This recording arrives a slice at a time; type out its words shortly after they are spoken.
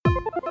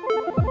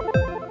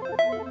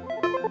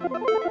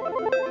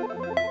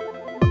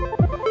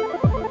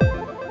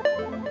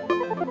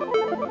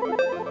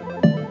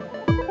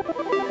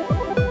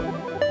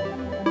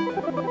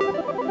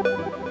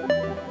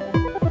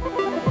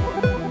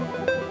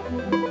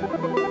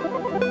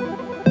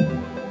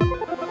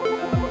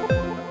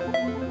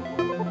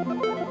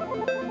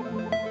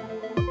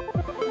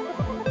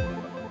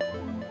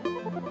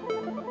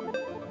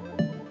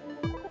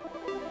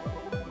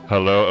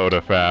Hello,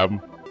 Oda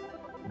fam.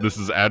 This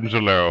is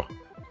Angelo.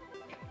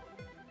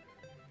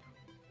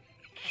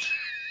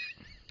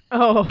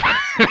 Oh.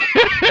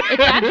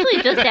 It's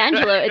actually just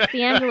Angelo. It's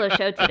the Angelo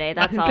show today.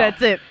 That's all.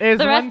 That's it. There's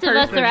the one rest of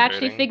us person. are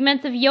actually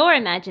figments of your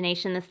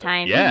imagination this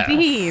time. Yes.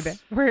 Indeed.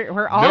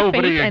 We're all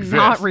Nobody fake and exists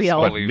not real.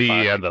 but Only me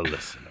five. and the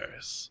listeners.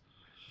 It's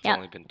Yeah.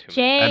 only been 2 minutes.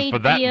 Jay, And for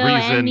that Dio,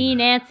 reason, and me,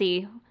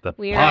 Nancy. The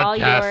We are all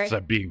podcasts your...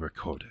 are being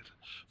recorded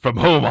from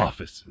home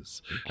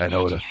offices, and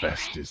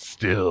OdaFest is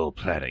still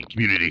planning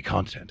community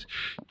content,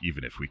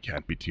 even if we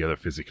can't be together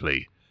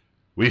physically.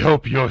 We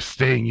hope you're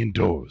staying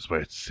indoors where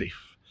it's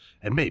safe,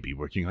 and maybe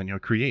working on your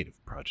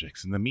creative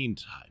projects in the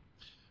meantime.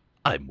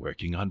 I'm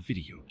working on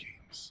video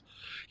games.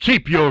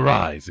 Keep your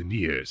eyes and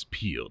ears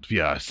peeled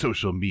via our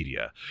social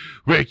media,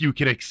 where you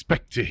can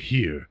expect to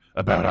hear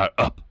about our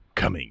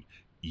upcoming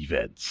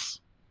events.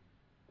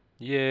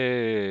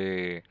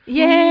 Yay!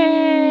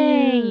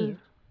 Yay!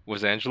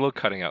 Was Angelo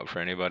cutting out for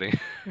anybody?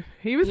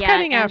 He was Yeah,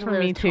 cutting out for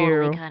Angelo's me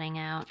totally too. cutting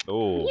out.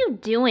 Oh, What are you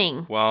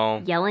doing?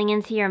 Well, Yelling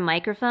into your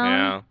microphone?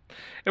 yeah.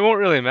 It won't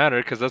really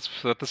matter because that's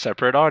what the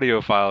separate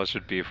audio file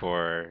should be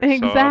for. So I'm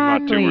not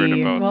too Exactly.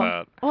 worried about Well-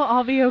 that. Well,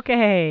 I'll be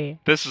okay.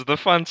 This is the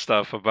fun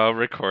stuff about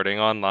recording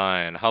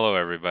online. Hello,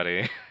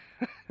 everybody.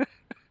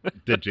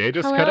 did Jay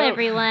just Hello, cut out?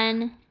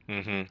 everyone.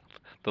 Mm-hmm.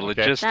 The Okay.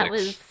 logistics. That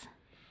was...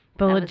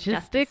 The That was justice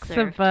logistics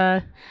served.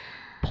 of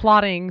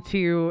plotting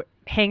to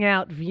hang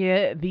out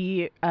via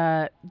the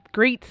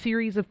great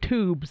series of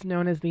tubes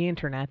known as the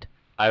internet.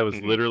 I was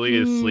Mhm. literally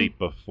Mhm. asleep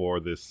before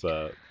this,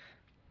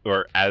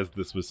 or as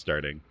this was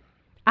starting.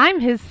 I'm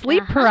his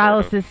sleep Uh-huh.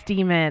 paralysis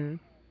demon.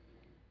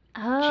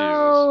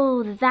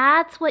 Oh,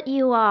 that's what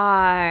you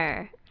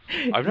are.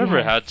 I've never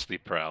Yes. had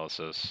sleep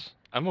paralysis.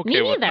 I'm Me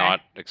okay with neither.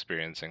 not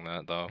experiencing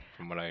that, though,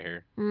 from what I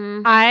hear.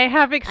 Mm. I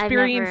have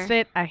experienced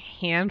never- it a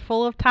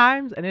handful of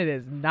times, and it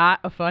is not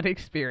a fun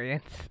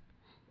experience.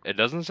 It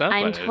doesn't sound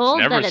I'm fun. told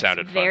It's never that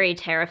sounded it's fun. very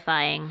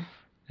terrifying.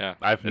 Yeah.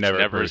 I've It's never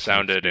never personally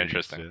sounded experienced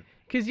interesting. it.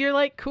 Because you're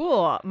like,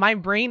 cool, my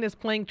brain is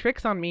playing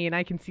tricks on me, and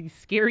I can see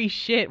scary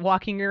shit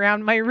walking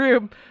around my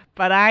room,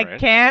 but I Right.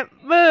 can't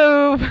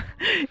move.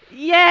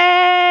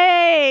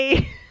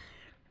 Yay!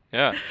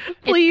 Yeah.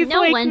 Please it's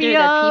no wake wonder me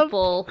that up.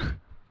 people.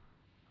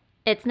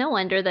 It's no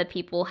wonder that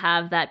people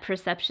have that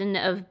perception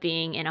of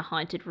being in a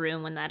haunted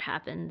room when that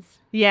happens.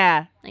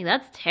 Yeah, Like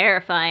that's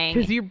terrifying.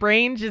 because your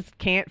brain just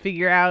can't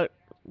figure out.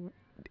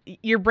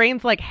 Your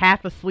brain's like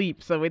half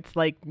asleep, so it's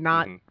like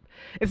not. Mhm.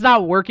 It's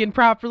not working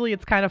properly.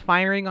 It's kind of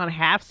firing on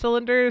half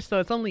cylinders,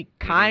 so it's only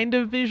kind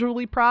of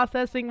visually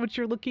processing what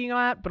you're looking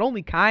at, but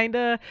only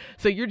kinda.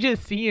 So you're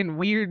just seeing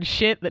weird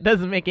shit that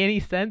doesn't make any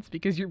sense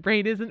because your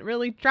brain isn't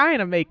really trying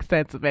to make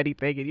sense of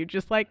anything, and you're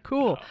just like,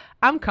 cool,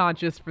 I'm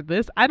conscious for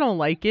this. I don't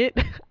like it.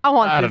 I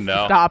want I this don't to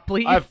know. stop,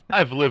 please.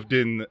 I've lived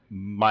in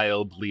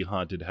mildly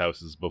haunted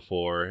houses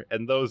before,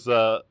 and those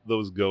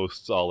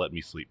ghosts all let me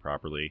sleep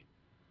properly.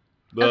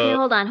 Okay,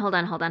 hold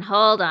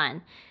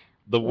on.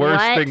 The worst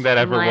What thing that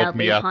ever woke mildly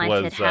me up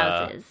haunted was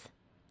houses?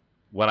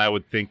 when I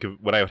would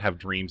have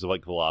dreams of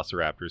like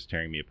velociraptors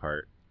tearing me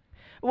apart.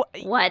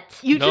 What?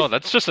 You No, just...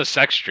 that's just a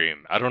sex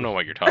dream. I don't know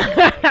what you're talking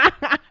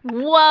about.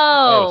 Whoa!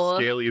 Oh,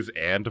 Scalies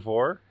and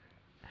Vor?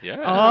 Yeah.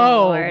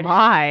 Oh Lord.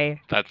 my!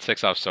 That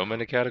ticks off so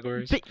many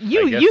categories. But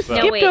you guess so.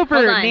 skipped No, wait, hold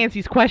over on.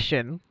 Nancy's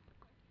question.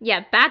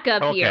 Yeah, back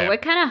up Okay. here.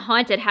 What kind of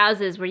haunted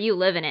houses were you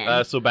living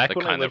in? So back The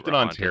when I kind that lived in were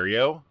haunted.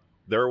 Ontario,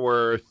 there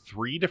were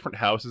 3 different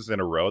houses in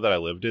a row that I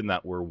lived in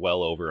that were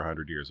well over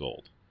 100 years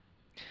old.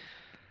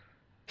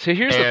 So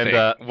here's And,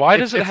 the thing. Why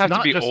does it it's have to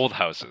not be just- old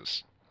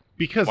houses?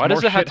 Because Why more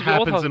does it have shit to be old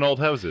happens houses? in old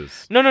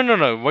houses.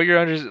 No. What you're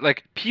under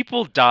like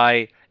people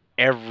die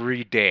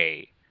every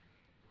day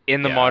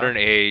in the Yeah. modern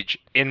age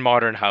in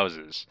modern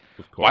houses.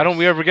 Of course. Why don't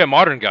we ever get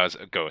modern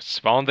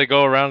ghosts? Why don't they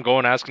go around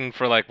going asking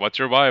for like, what's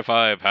your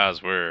Wi-Fi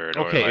password?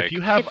 Okay, or, like, if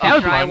you have It's that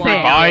a drywall. haunted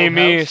buy old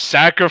me, house-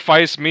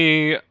 sacrifice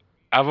me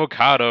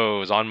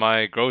avocados on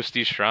my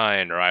ghosty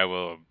shrine, or I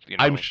will,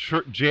 I'm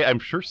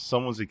sure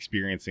someone's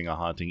experiencing a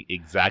haunting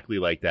exactly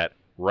like that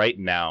right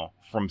now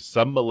from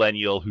some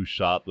millennial who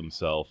shot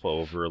themselves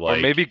over or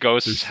like maybe their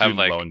ghosts have student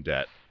like, loan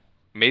debt.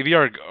 maybe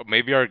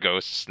our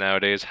ghosts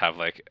nowadays have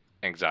like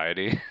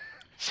anxiety.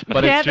 So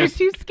But yeah, it's they're just-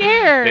 too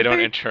scared. they don't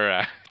They're-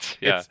 interact.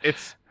 Yeah.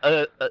 It's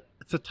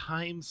a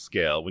time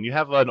scale. When you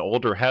have an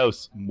older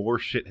house, more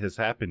shit has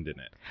happened in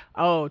it.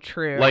 Oh,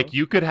 true. Like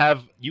you could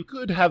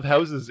have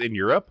houses in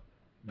Europe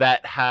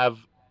that have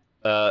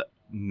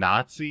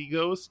Nazi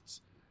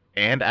ghosts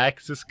and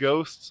Axis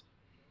ghosts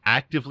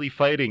actively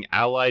fighting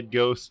Allied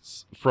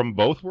ghosts from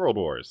both world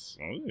wars.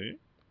 Okay.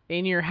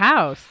 in your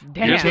house.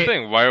 Damn. Here's the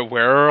thing: where are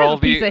There's all a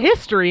piece the of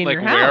history in like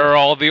your where house. are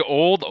all the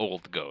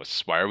old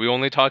ghosts? Why are we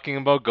only talking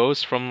about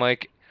ghosts from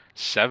like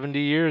 70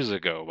 years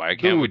ago? Why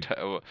can't we? Dude,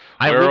 Where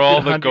I are lived all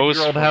in the ghosts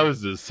 100-year-old from?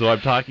 houses, so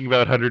I'm talking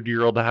about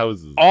 100-year-old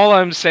houses. All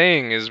I'm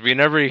saying is we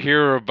never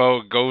hear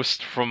about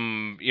ghosts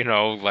from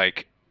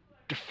like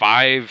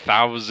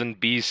 5,000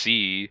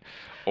 BC.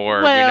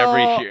 Or Well,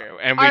 we never hear,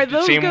 and are we the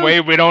those same ghosts-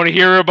 way we don't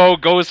hear about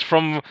ghosts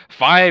from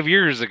 5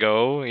 years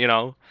ago.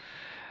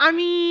 I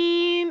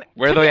mean,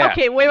 Where to they me- at?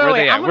 Okay, wait. Where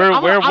they at? I'm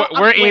gonna- Where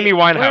I'm- Amy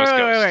wait,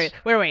 Winehouse wait,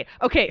 goes? Wait.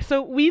 Okay,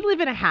 so we live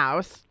in a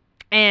house,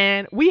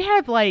 and we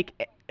have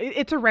like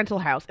it's a rental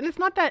house, and it's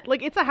not that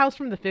like it's a house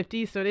from the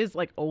 50s, so it is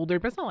like older,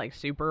 but it's not like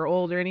super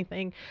old or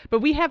anything. But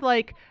we have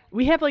like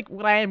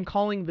what I am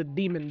calling the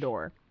demon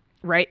door,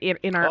 right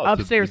in our Oh,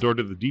 it's upstairs. the door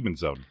to the demon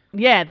zone.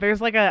 Yeah,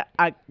 there's like a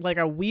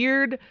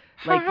weird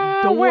like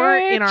door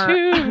in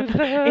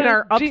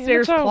our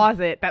upstairs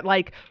closet that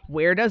like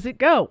where does it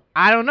go?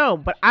 I don't know,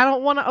 but I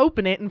don't want to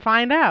open it and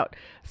find out.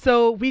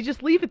 So we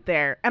just leave it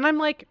there. And I'm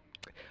like,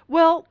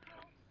 well,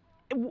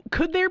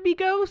 could there be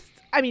ghosts?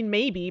 I mean,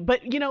 maybe, but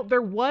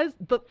there was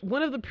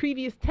one of the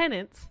previous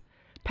tenants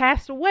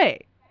passed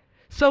away.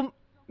 So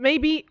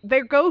maybe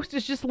their ghost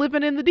is just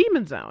living in the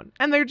demon zone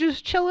and they're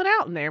just chilling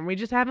out in there and we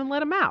just haven't let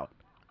them out.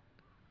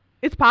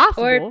 It's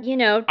possible.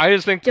 Or, I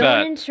just think don't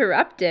that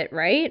interrupt it,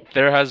 right?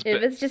 there has If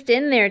been. it's just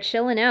in there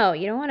chilling out,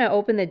 you don't want to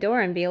open the door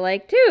and be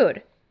like,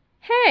 dude,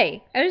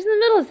 hey, I was in the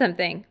middle of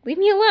something. Leave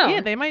me alone. Yeah,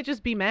 they might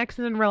just be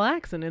maxing and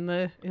relaxing in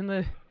the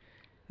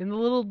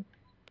little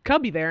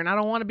cubby there, and I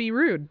don't want to be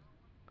rude.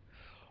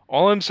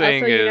 All I'm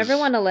saying also, you is never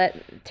want to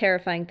let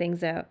terrifying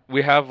things out.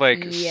 we have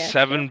like Yes.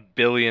 7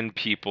 billion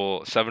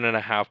people,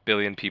 7.5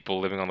 billion people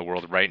living on the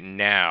world right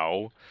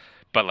now,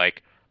 but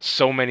like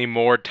so many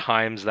more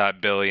times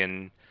that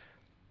billion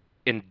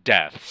in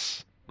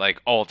deaths, like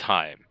all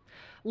time.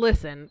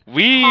 Listen,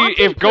 If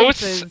haunted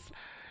ghosts, places,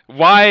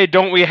 why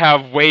don't we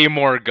have way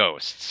more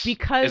ghosts?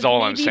 because is all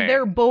maybe I'm saying.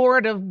 they're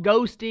bored of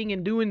ghosting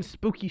and doing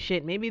spooky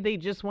shit. Maybe they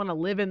just want to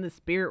live in the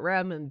spirit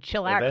realm and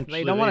chill out. 'Cause Eventually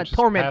they don't they want to just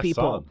torment pass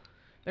people. on.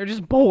 They're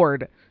just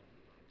bored.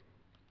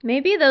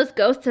 Maybe those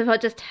ghosts have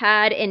just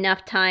had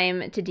enough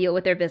time to deal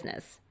with their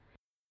business.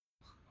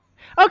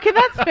 Okay,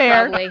 that's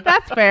fair. Probably.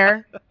 That's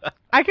fair.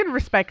 I can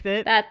respect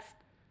it.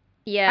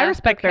 Yeah. I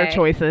respect their okay.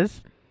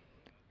 choices.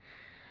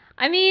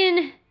 I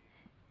mean,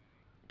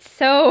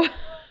 so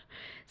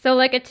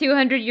like a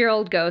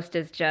 200-year-old ghost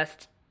is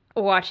just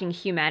watching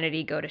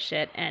humanity go to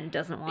shit and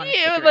doesn't want to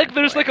Yeah, stick like around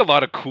there's for like it. a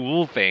lot of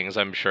cool things.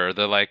 I'm sure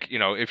that like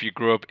if you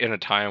grew up in a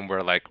time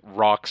where like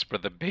rocks were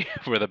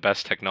were the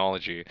best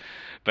technology,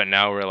 but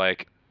now we're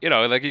like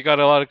like you got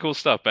a lot of cool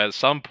stuff. But at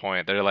some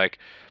point they're like,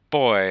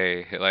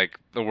 boy, like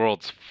the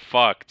world's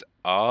fucked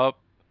up,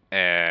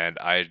 and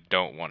I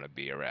don't want to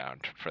be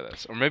around for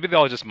this. Or maybe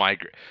they'll just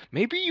migrate.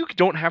 Maybe you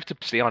don't have to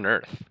stay on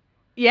Earth.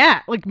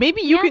 Yeah, like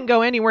maybe you Yeah. can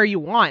go anywhere you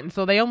want, and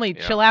so they only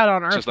Yeah. chill out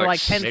on Earth Just for like like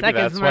 10 Maybe seconds,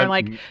 that's and they're why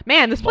like,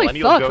 man, this place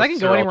Millennial sucks. I can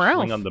ghosts go are all anywhere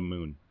chilling else. on the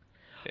moon.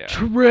 Yeah,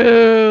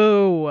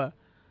 True.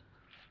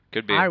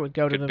 could be. I would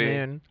go to Could the be.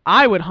 moon.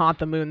 I would haunt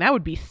the moon. That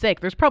would be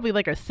sick. There's probably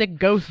like a sick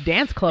ghost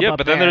dance club Yeah, up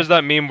but then there. there's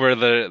that meme where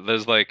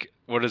there's like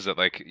what is it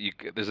like?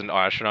 There's an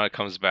astronaut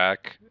comes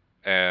back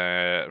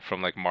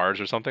from like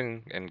Mars or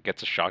something and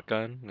gets a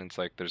shotgun, and it's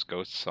like there's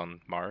ghosts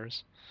on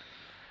Mars.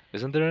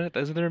 Isn't there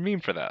a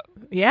meme for that?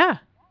 Yeah.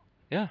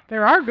 Yeah.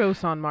 There are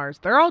ghosts on Mars.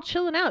 They're all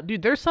chilling out.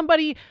 Dude, there's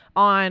somebody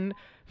on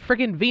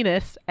freaking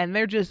Venus, and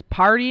they're just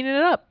partying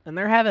it up, and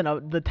they're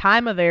having the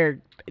time of their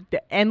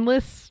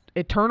endless,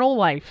 eternal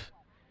life.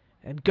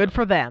 And good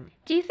for them.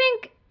 Do you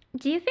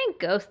think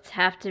ghosts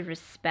have to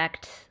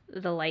respect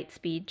the light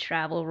speed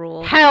travel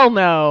rules? Hell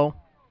no.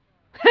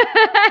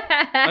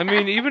 I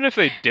mean, even if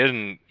they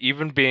didn't,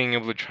 even being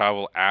able to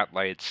travel at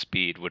light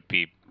speed would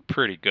be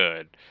pretty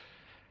good.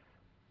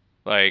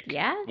 Like,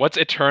 Yeah? what's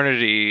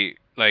eternity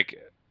like?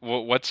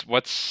 What's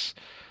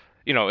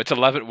it's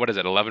 11. What is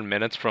it? 11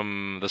 minutes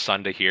from the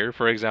sun to here,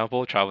 for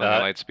example, traveling at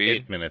light speed.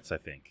 8 minutes, I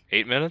think.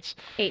 8 minutes.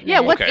 8 Yeah,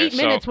 minutes. what's Okay, 8 so-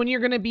 minutes when you're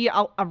going to be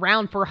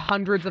around for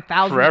hundreds of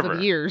thousands Forever.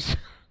 of years?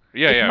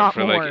 Yeah, If yeah. not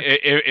For like, more.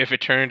 if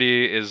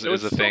eternity is It would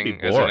a still thing, be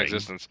is an boring.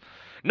 existence.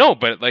 No,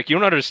 but like you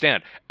don't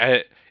understand.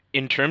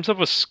 In terms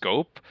of a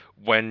scope,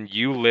 when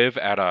you live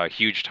at a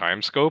huge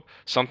time scope,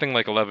 something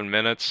like 11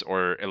 minutes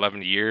or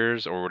 11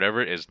 years or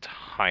whatever is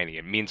tiny.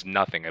 It means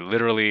nothing. It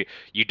literally,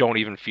 you don't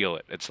even feel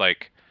it. It's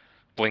like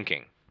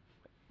blinking.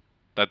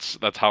 That's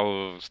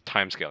how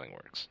time scaling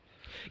works.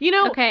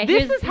 Okay,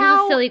 this here's is a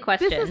how silly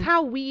This is question.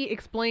 how we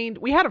explained.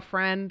 We had a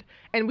friend,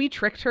 and we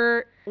tricked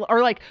her,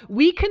 or like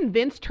we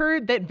convinced her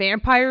that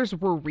vampires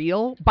were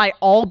real by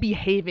all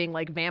behaving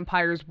like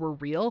vampires were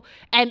real,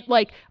 and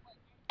like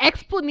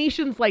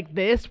explanations like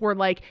this were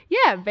like,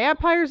 yeah,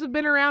 vampires have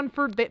been around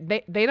for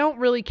they don't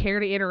really care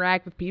to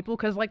interact with people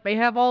because like they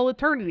have all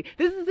eternity.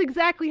 This is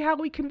exactly how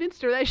we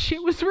convinced her that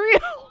shit was real.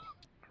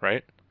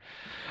 Right?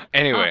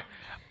 Anyway,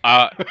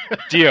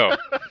 Dio,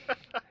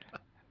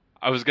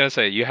 I was gonna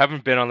say you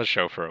haven't been on the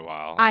show for a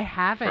while. I for a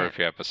haven't.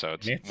 few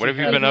episodes. Nancy What have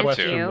you has been a up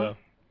Nancy. to? question, You? though.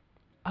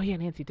 Oh yeah,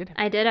 Nancy did.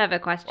 I did have a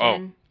question.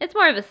 Oh. It's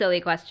more of a silly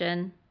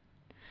question.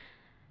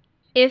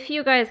 If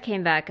you guys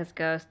came back as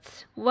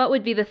ghosts, what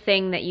would be the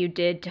thing that you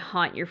did to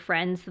haunt your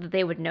friends so that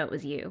they would know it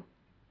was you?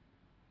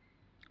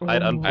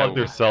 I'd unplug Oh.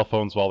 their cell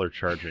phones while they're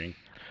charging.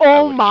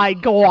 Oh would my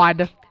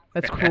god,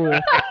 that's cruel.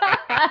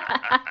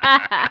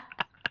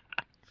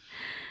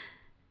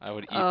 I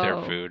would eat their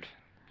Oh. food.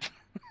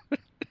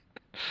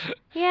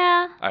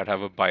 Yeah. I'd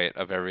have a bite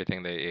of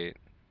everything they ate.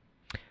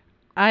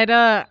 I'd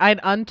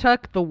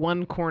untuck the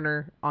one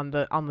corner on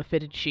the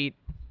fitted sheet.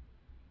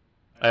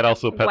 I'd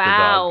also pet the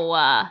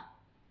dog.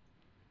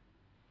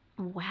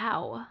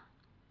 Wow.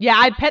 Yeah,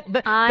 I'd pet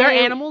their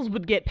animals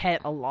would get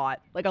pet a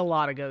lot, like a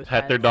lot of ghost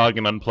Pet pets. their dog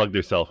and unplug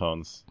their cell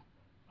phones.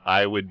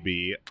 I would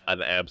be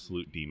an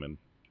absolute demon.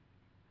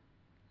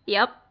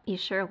 Yep, you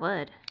sure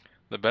would.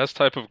 The best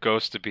type of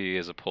ghost to be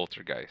is a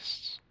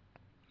poltergeist.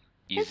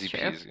 Easy true.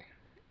 peasy.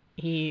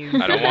 He's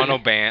I don't want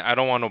no I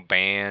don't want no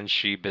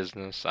banshee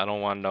business. I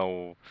don't want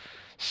no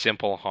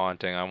simple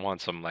haunting. I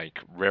want some like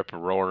rip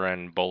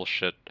roaring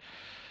bullshit,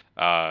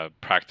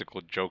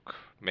 practical joke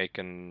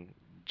making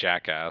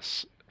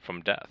jackass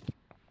from death.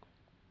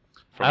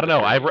 From I don't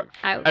the know.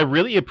 grave. I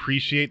really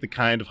appreciate the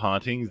kind of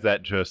hauntings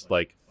that just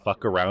like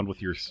fuck around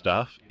with your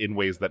stuff in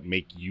ways that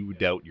make you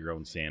doubt your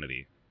own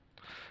sanity.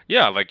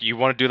 Yeah, like you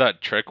want to do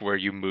that trick where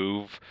you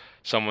move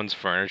someone's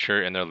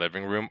furniture in their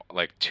living room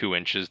like 2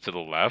 inches to the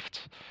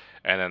left,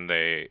 and then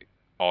they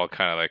all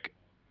kind of like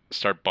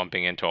start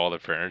bumping into all the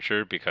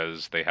furniture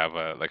because they have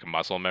a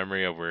muscle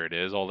memory of where it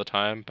is all the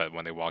time. But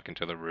when they walk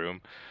into the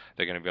room,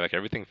 they're gonna be like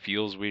everything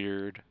feels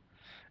weird,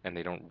 and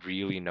they don't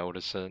really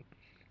notice it.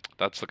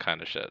 That's the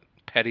kind of shit.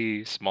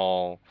 Petty,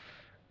 small,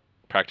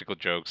 practical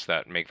jokes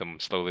that make them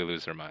slowly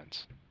lose their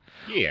minds.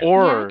 Yeah. Yeah,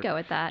 Or I'd go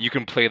with that. you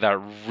can play that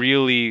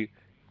really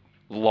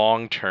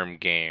long-term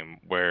game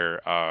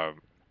where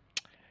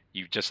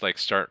you just like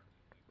start,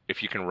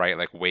 if you can write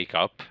like wake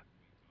up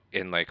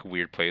in like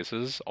weird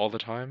places all the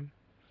time,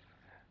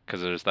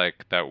 because there's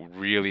like that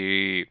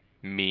really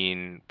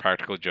mean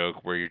practical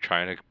joke where you're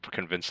trying to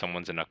convince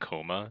someone's in a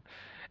coma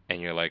and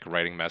you're like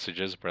writing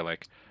messages where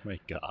like My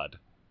God.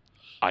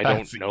 I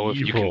That's don't know if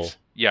you can evil.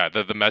 yeah,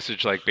 the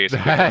message like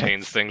basically That's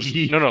contains things.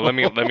 evil. No, let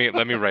me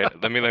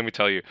write let me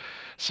tell you.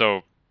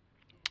 So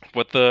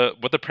what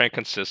the prank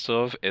consists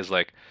of is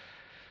like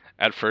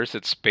at first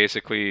it's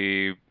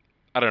basically,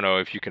 I don't know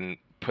if you can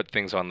put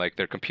things on like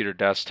their computer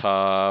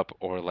desktop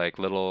or like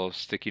little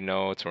sticky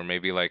notes or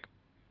maybe like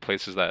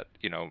places that,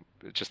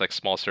 just like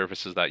small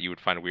surfaces that you would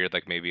find weird,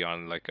 like maybe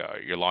on like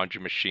your laundry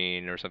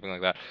machine or something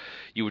like that.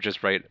 You would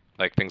just write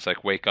like things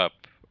like wake up,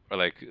 or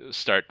like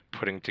start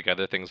putting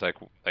together things like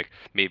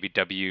maybe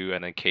W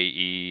and then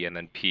KE and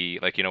then P,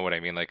 like you know what I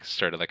mean, like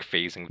started like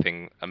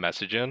phasing a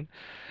message in,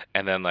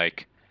 and then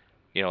like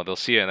they'll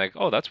see it and like,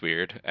 oh, that's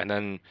weird, and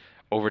then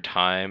over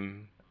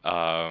time,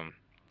 the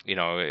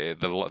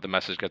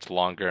message gets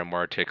longer and more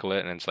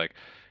articulate, and it's like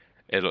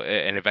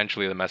and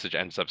eventually the message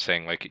ends up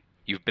saying like,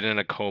 you've been in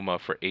a coma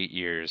for 8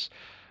 years.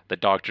 The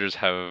doctors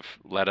have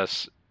let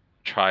us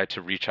try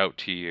to reach out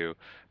to you,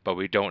 but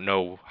we don't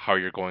know how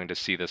you're going to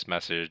see this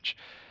message.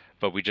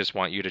 But we just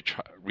want you to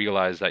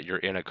realize that you're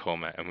in a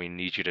coma, and we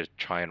need you to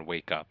try and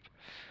wake up.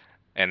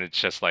 And it's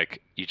just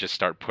like you just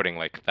start putting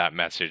like that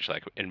message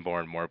like in more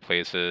and more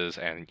places,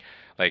 and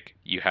like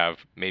you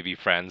have maybe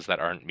friends that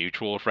aren't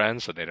mutual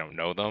friends, so they don't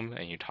know them,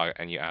 and you talk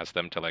and you ask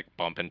them to like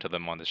bump into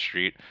them on the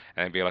street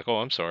and be like, "Oh,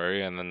 I'm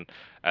sorry," and then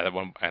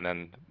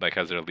like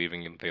as they're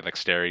leaving, they like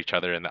stare each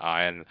other in the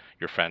eye, and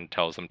your friend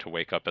tells them to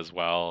wake up as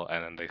well,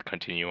 and then they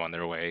continue on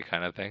their way,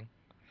 kind of thing.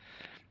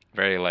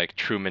 Very like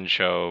Truman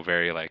Show,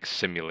 very like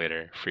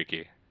simulator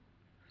freaky.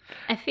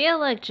 I feel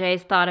like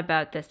Jay's thought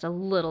about this a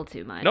little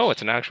too much. No,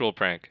 it's an actual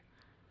prank.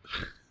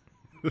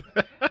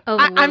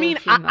 I mean,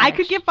 I much.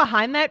 could get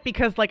behind that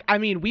because, like, I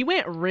mean, we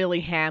went really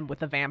ham with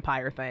the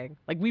vampire thing.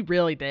 Like, we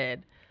really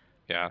did.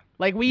 Yeah.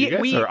 Like, You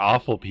guys are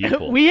awful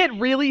people. we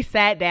had really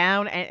sat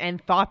down and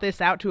thought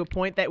this out to a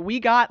point that we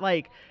got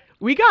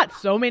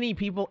so many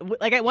people.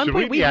 Like, at one Should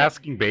point, we be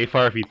asking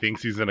Bayfar if he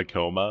thinks he's in a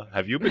coma?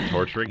 Have you been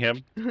torturing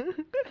him?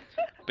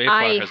 Bayfar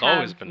I has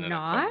always have been in a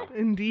not. coma.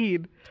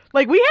 Indeed.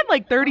 Like, we had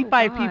like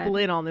 35 God. people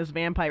in on this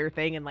vampire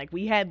thing, and like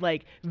we had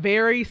like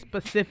very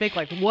specific,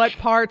 like, what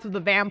parts of the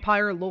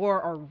vampire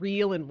lore are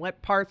real and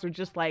what parts are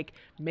just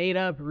made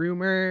up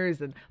rumors,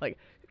 and like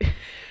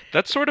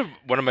That's sort of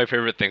one of my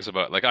favorite things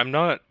about, like,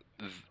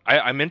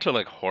 I'm into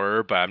like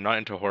horror, but I'm not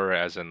into horror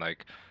as in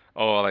like,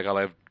 oh, like I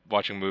like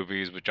watching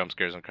movies with jump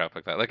scares and crap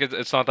like that. Like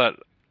it's not that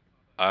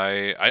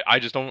I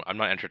just don't, I'm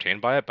not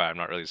entertained by it, but I'm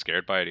not really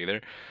scared by it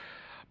either.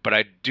 But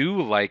I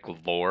do like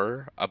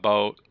lore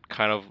about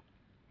kind of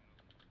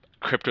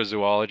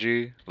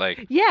cryptozoology,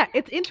 like yeah,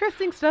 it's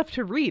interesting stuff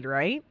to read,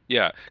 right?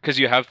 yeah, because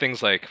you have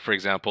things like, for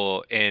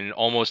example, in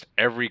almost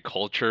every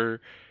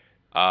culture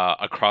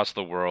across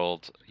the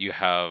world, you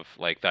have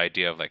like the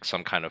idea of like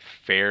some kind of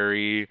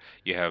fairy.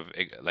 You have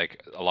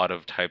like a lot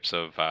of types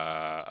of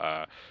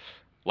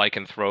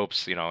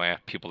lycanthropes,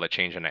 people that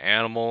change into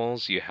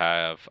animals. You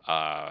have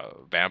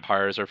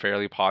vampires are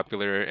fairly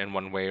popular in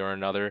one way or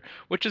another,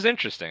 which is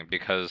interesting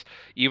because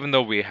even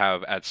though we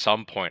have at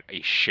some point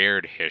a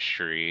shared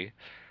history,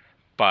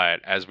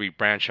 but as we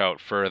branch out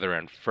further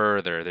and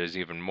further, there's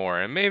even more.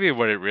 And maybe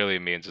what it really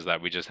means is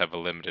that we just have a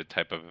limited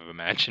type of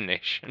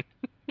imagination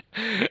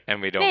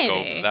and we don't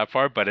Maybe. go that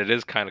far. But it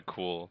is kind of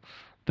cool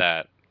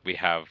that we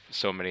have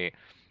so many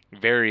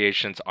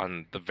variations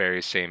on the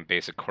very same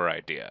basic core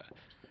idea.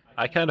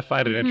 I kind of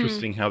find it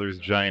interesting how there's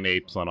giant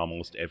apes on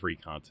almost every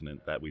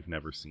continent that we've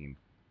never seen.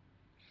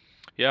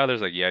 Yeah,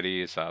 there's like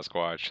Yeti,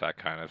 Sasquatch, that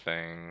kind of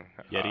thing.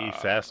 Yeti,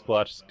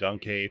 Sasquatch,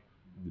 skunk ape,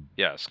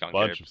 Yeah, skunk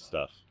bunch ape. of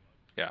stuff.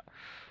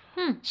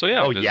 So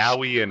yeah, Oh, there's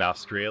Yowie in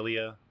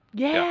Australia.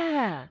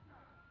 Yeah.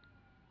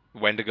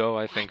 Wendigo,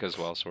 I think, as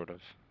well, sort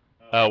of.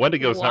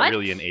 Wendigo's not What?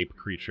 really an ape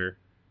creature.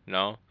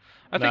 No,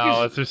 I think No,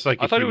 he's. it's just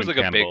like I a thought he was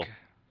human like cannibal. a big.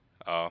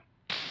 Oh,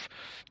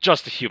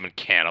 just a human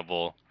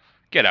cannibal.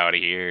 Get out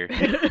of here.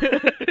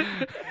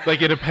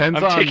 Like, it depends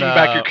I'm on... taking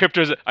back your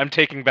cryptos. I'm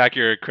taking back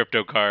your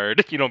crypto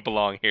card. You don't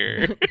belong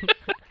here.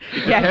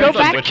 Yeah, depends go on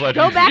back, which go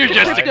legends back you to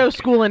buy. crypto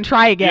school and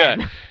try again.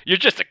 Yeah, you're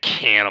just a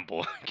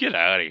cannibal. Get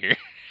out of here.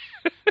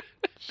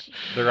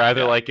 They're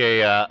either like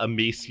a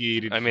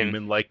emaciated I mean-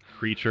 human-like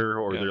creature,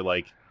 or Yeah. they're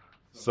like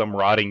some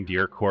rotting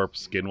deer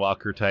corpse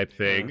skinwalker type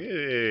thing. Yeah.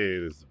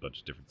 There's a bunch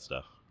of different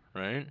stuff.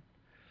 Right?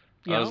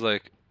 Yeah. I was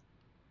like,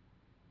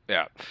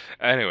 yeah.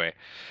 Anyway,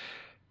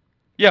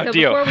 yeah, So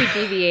Dio. before we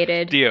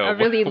deviated Dio. a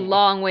really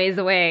long ways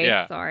away,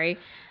 Yeah. sorry.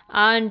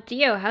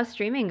 Dio, how's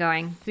streaming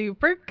going?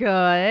 Super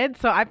good.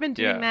 So I've been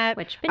doing Yeah. that.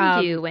 What you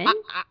been doing?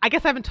 I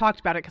guess I haven't talked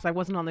about it because I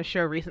wasn't on the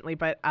show recently,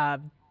 but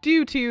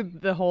due to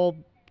the whole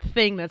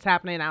thing that's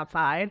happening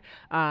outside,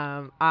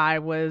 I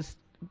was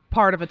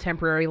part of a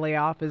temporary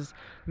layoff, as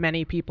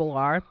many people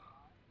are.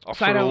 Oh,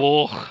 So I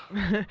don't-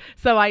 furlough.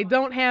 So I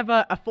don't have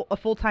a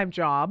full-time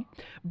job,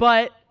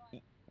 but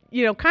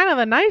kind of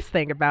a nice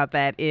thing about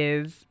that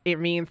is it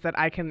means that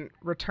I can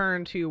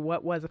return to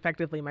what was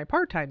effectively my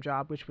part-time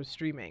job, which was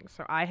streaming.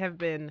 So I have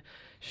been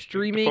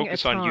streaming a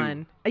focus on you.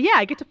 ton. Yeah,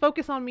 I get to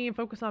focus on me and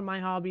focus on my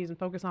hobbies and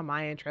focus on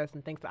my interests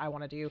and things that I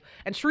want to do.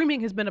 And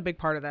streaming has been a big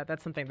part of that.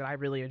 That's something that I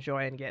really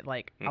enjoy and get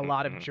like a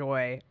lot of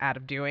joy out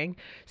of doing.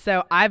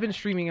 So I've been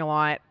streaming a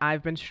lot.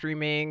 I've been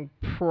streaming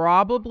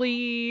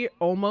probably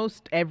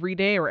almost every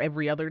day or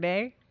every other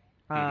day.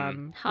 For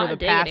Hot the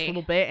past diggity.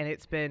 little bit, and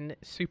it's been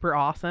super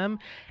awesome.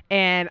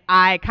 And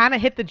I kind of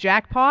hit the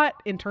jackpot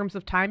in terms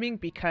of timing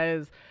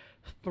because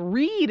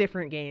 3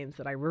 different games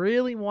that I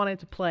really wanted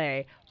to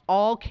play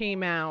all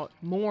came out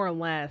more or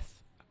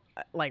less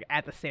like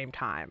at the same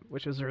time,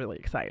 which was really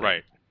exciting.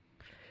 Right.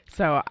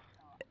 So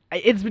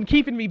it's been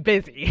keeping me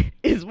busy,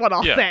 is what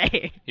I'll Yeah.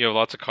 say. You have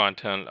lots of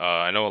content.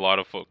 I know a lot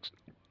of folks.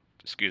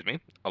 Excuse me.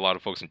 A lot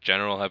of folks in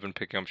general have been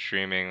picking up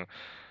streaming,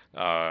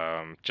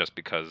 just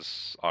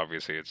because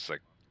obviously it's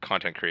like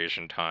content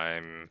creation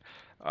time.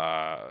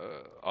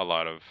 A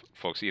lot of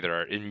folks either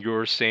are in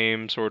your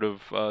same sort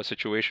of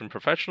situation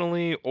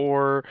professionally,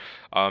 or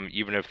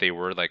even if they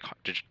were like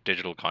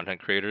digital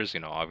content creators,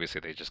 obviously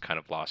they just kind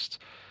of lost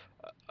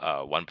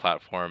one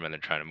platform and they're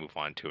trying to move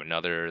on to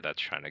another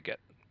that's trying to get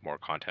more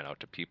content out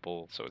to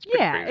people. So it's pretty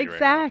Yeah, crazy right now.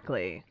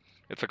 exactly.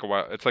 It's like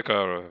it's like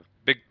a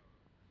big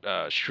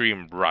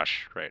stream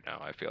rush right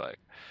now, I feel like.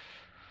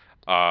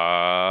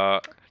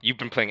 You've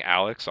been playing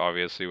Alex,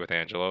 obviously, with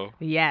Angelo.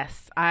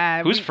 Yes.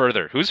 Who's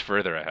further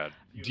ahead?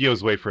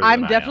 Dio's way further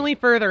I'm than definitely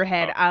further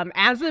ahead. Oh.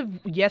 As of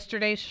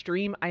yesterday's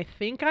stream, I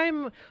think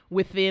I'm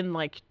within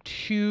like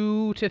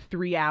 2 to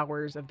 3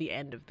 hours of the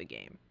end of the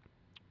game.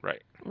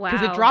 Right. Wow.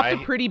 Because it dropped a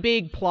I- pretty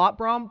big plot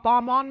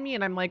bomb on me,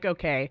 and I'm like,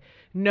 okay,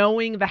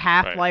 knowing the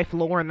Half-Life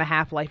lore and the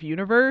Half-Life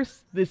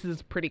universe, this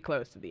is pretty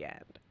close to the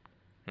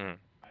end.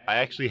 I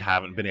actually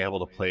haven't been able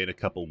to play in a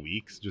couple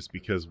weeks just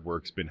because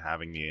work's been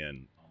having me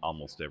in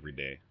almost every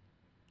day.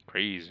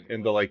 Crazy.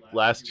 In the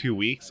last 2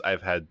 weeks,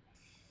 I've had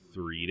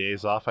 3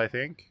 days off, I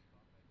think.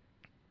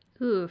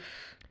 Oof.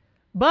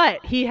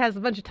 But he has a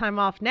bunch of time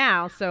off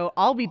now, so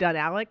I'll be done,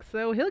 Alex,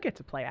 so he'll get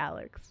to play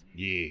Alex.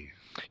 Yeah.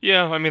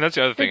 Yeah, I mean that's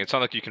the other thing. It's not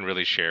like you can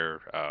really share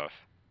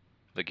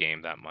the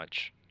game that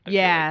much. I feel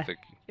Yeah. like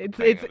It's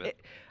playing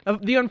of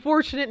it. the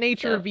unfortunate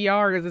nature So- of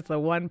VR is it's a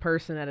one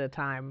person at a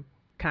time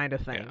kind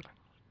of thing.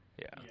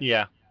 Yeah.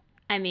 Yeah.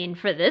 I mean,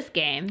 for this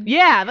game.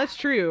 Yeah, that's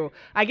true.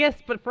 I guess,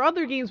 but for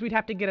other games, we'd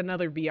have to get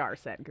another VR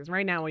set because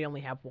right now we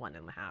only have one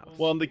in the house.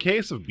 Well, in the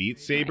case of Beat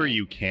Saber,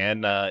 you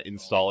can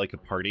install like a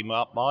party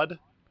mod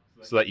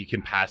so that you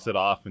can pass it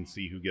off and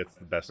see who gets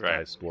the best Right.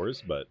 high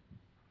scores, but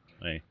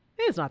hey,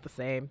 it's not the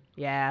same.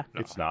 Yeah.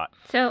 it's not.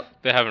 So,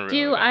 They haven't really.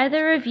 do done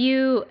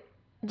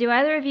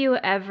either of you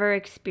ever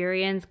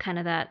experience kind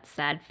of that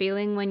sad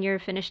feeling when you're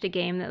finished a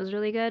game that was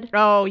really good?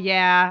 Oh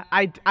yeah,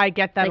 I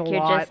get that Like a you're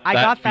lot. just- I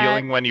that got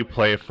feeling that. when you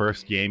play a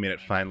first game and it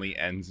finally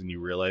ends and you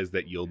realize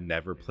that you'll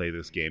never play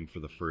this game for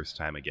the first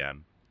time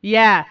again.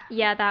 Yeah,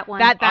 Yeah, that one.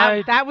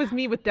 that was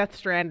me with Death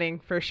Stranding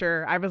for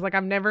sure. I was like,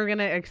 I'm never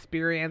gonna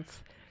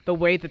experience the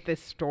way that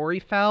this story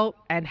felt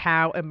and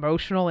how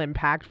emotional,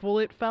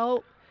 impactful it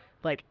felt.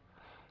 Like,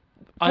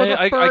 for the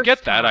I first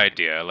get that time.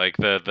 idea, like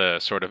the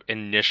sort of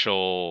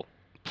initial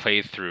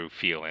playthrough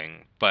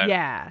feeling, but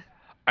Yeah.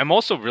 I'm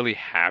also really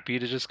happy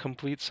to just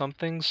complete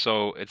something.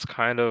 So it's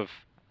kind of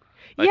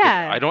like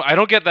Yeah. I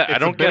don't get that. I It's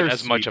don't a get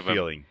as much bittersweet of a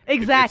feeling.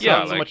 Exactly. It's not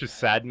Yeah, so like- much as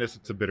sadness;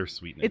 it's a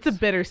bittersweetness. It's a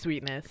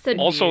bittersweetness. So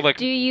Also, indeed. like-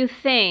 do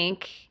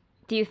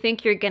you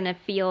think you're gonna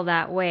feel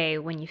that way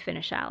when you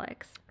finish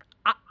Alex?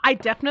 I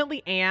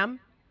definitely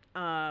am,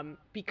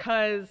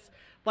 because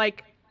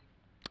like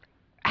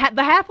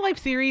The Half-Life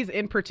series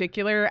in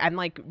particular, and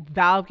like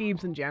Valve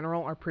games in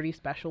general, are pretty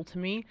special to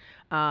me.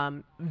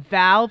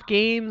 Valve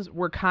games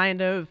were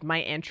kind of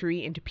my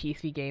entry into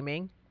PC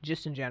gaming,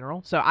 just in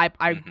general. So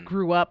I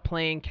grew up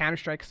playing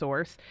Counter-Strike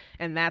Source,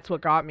 and that's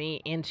what got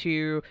me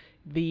into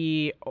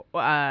the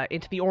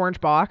Orange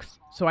Box.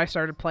 So I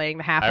started playing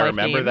the Half-Life I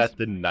remember games. that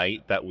the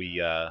night that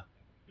we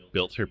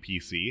built her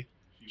PC,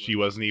 she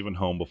wasn't even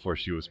home before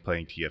she was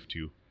playing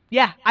TF2.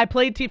 Yeah, I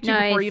played TF2 before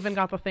I Nice. even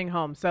got the thing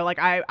home. So like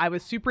I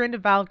was super into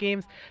Valve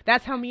games.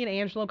 That's how me and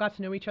Angelo got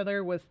to know each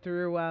other, was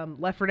through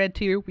Left 4 Dead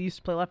 2. We used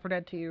to play Left 4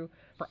 Dead 2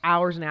 for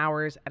hours and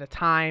hours at a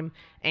time,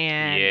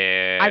 and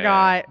Yeah. I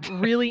got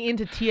really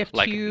into TF2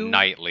 like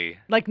nightly.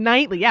 Like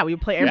nightly. Yeah, we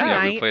would play every Yeah,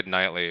 night. we played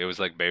nightly. It was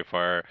like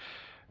Bayfar,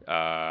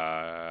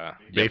 Bayfar,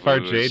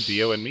 Yavuz. Jade,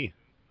 Dio, and me.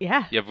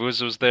 Yeah,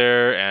 Yavuz was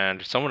there,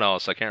 and someone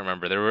else. I can't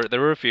remember. There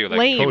were a few like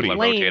Lane, people that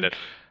Lane. rotated.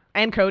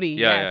 and Cody.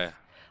 Yeah, yes.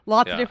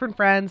 Lots Yeah. of different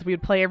friends. We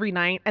would play every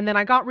night. And then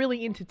I got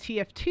really into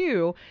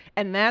TF2,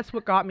 and that's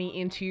what got me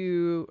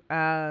into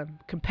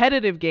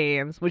competitive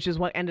games, which is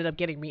what ended up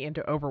getting me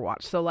into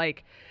Overwatch. So,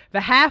 like,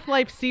 the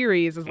Half-Life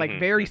series is, like,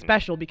 very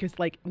special because,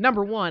 like,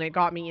 number one, it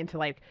got me into,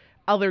 like,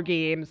 other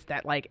games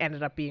that, like,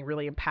 ended up being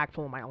really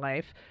impactful in my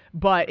life.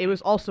 But it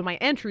was also my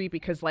entry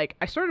because, like,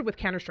 I started with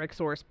Counter-Strike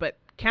Source, but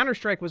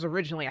Counter-Strike was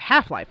originally a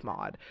Half-Life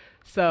mod.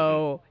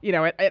 So, you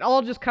know, it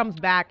all just comes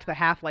back to the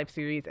Half-Life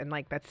series, and,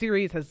 like, that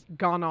series has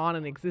gone on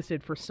and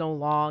existed for so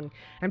long.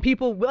 And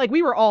people, like,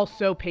 we were all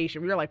so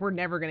patient. We were like, we're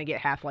never going to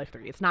get Half-Life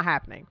 3. It's not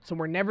happening. So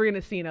we're never going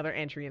to see another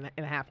entry in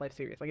the Half-Life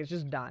series. Like, it's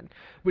just done,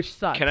 which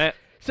sucks. Can I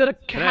So to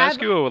can I have-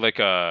 ask you like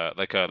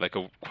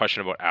a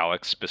question about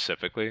Alex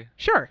specifically?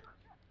 Sure.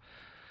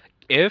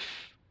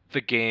 If the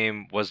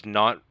game was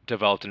not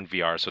developed in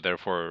VR, so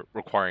therefore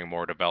requiring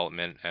more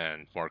development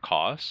and more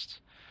cost,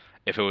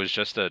 if it was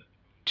just a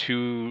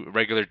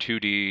regular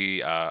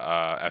 2D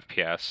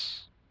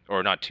FPS,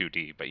 or not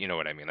 2D, but you know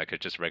what I mean, like a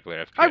just regular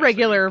FPS. A that you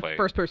regular play,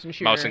 first-person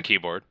shooter. mouse and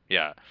keyboard,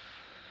 yeah.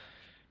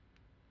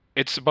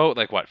 It's about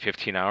like what,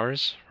 15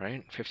 hours,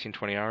 right? 15,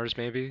 20 hours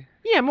maybe?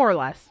 Yeah, more or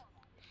less.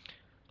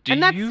 Do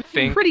and that's you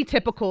think pretty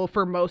typical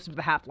for most of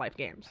the Half-Life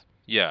games.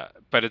 Yeah,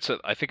 but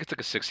I think it's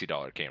like a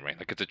 $60 game, right?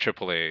 Like it's a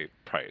AAA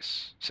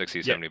price,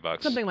 60, 70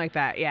 bucks. Something like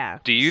that, yeah.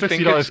 Do you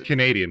think $60 it's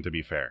Canadian, to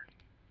be fair.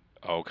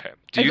 okay?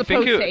 Do As you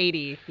think opposed to it,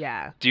 80,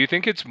 yeah. do you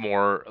think it's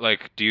more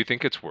like? Do you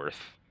think it's worth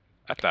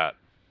at that?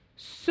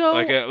 So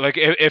Like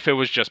if it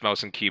was just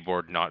mouse and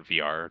keyboard, not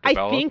VR I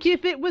developed? think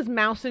if it was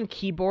mouse and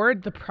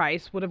keyboard, the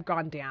price would have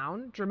gone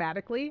down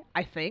dramatically.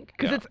 I think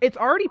because Yeah. it's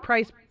already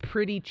priced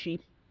pretty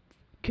cheap,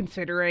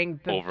 considering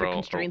the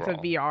constraints of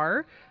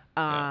VR.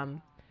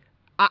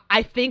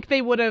 I think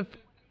they would have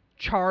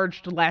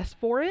charged less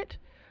for it,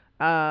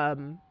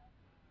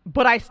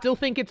 but I still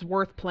think it's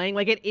worth playing.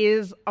 Like, it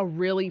is a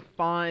really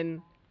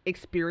fun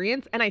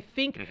experience, and I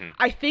think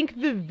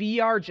the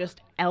VR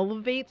just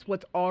elevates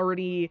what's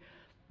already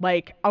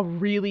like a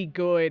really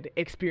good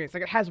experience.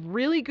 Like, it has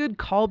really good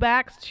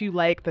callbacks to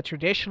like the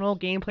traditional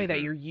gameplay that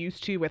you're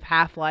used to with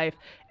Half-Life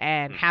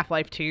and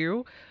Half-Life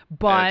 2, And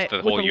but it's the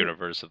with whole a-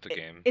 universe of the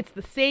game. It's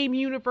the same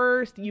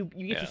universe. You get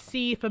Yeah. to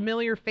see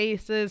familiar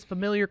faces,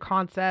 familiar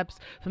concepts,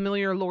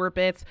 familiar lore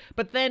bits,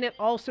 but then it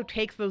also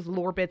takes those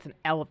lore bits and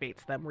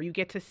elevates them, where you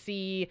get to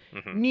see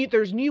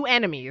there's new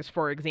enemies,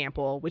 for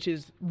example, which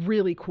is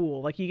really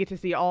cool. Like, you get to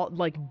see all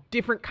like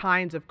different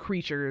kinds of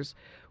creatures,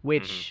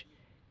 which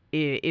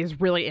is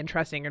really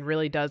interesting and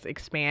really does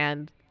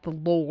expand the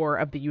lore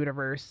of the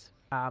universe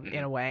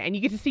in a way. And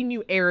you get to see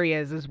new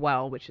areas as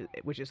well, which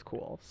is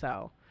cool.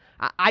 So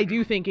I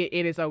do think it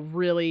is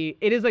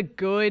a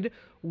good,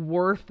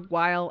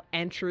 worthwhile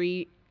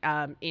entry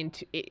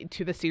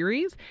into the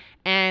series,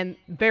 and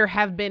there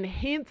have been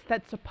hints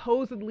that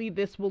supposedly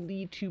this will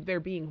lead to there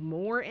being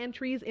more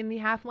entries in the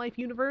Half-Life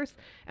universe,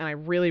 and I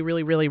really,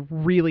 really, really,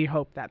 really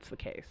hope that's the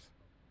case.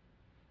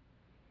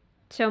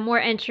 So more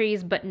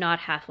entries, but not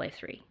Half-Life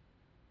 3.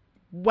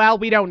 Well,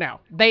 we don't know.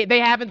 They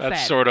haven't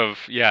That's said. sort of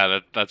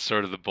that's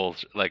sort of the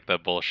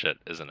bullshit,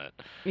 isn't it?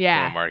 From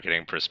Yeah. a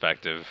marketing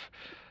perspective.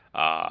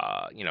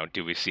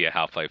 Do we see a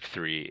Half-Life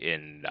 3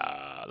 in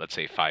let's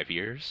say 5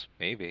 years?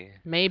 Maybe.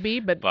 Maybe,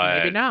 but But-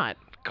 maybe not.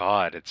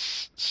 God,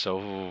 it's Just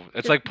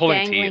like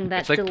pulling dangling teeth. that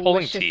It's like pulling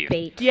delicious teeth.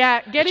 bait. Yeah,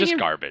 It's getting just him,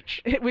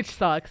 garbage. which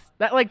sucks.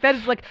 That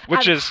is like,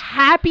 Which I'm is-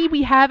 happy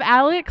we have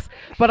Alex,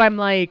 but I'm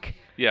like,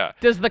 Yeah.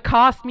 does the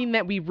cost mean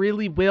that we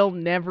really will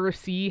never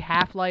see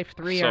Half-Life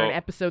 3 or an So-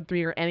 Episode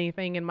 3 or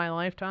anything in my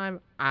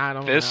lifetime? I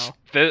don't This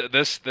know.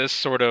 this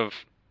sort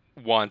of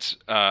wants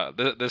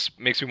this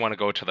makes me want to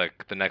go to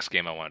like the next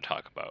game I want to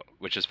talk about,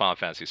 which is Final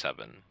Fantasy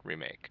VII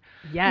Remake.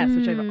 Yes,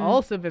 which I've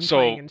also been So-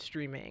 playing and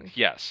streaming.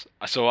 Yes.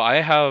 So I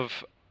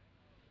have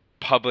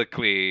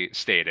publicly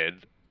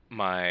stated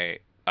my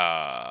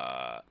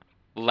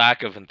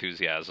lack of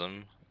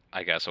enthusiasm,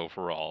 I guess,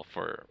 overall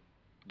for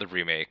the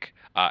remake.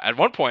 At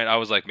one point, I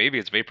was like, maybe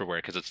it's vaporware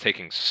because it's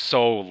taking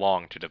so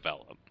long to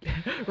develop.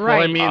 Right.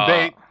 Well, I mean,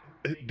 Uh,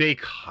 they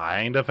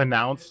kind of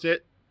announced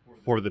it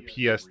for the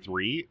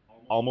PS3,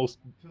 almost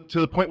to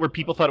the point where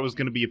people thought it was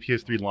going to be a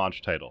PS3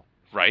 launch title.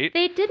 right?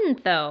 They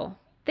didn't, though.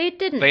 They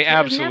didn't. They It was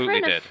absolutely never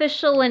an did.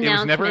 official announcement. It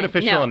was never an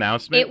official No,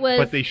 announcement, it was,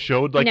 but they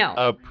showed like no.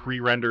 a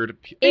pre-rendered.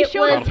 They It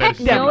showed a was tech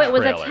demo. no, it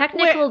was a trailer.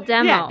 technical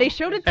demo. Yeah, they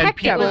showed a And tech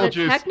people demo, It was a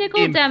just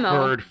technical demo.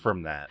 inferred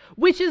from that.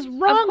 which is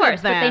wrong Of course,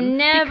 of but they them.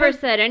 never because-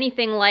 said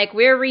anything like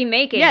we're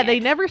remaking. Yeah, it. they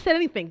never said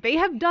anything.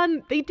 They've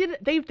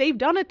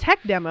done a tech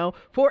demo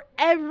for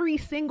every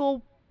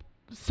single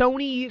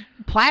Sony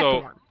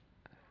platform.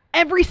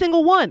 Every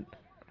single one.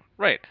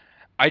 Right.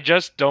 I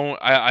just don't.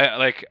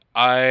 I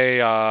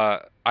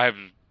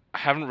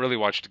haven't really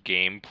watched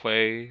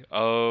gameplay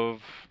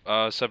of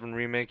 7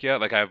 Remake yet.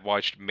 Like I've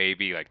watched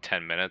maybe like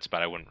 10 minutes,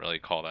 but I wouldn't really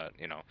call that,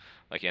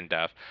 like in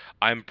depth.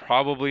 I'm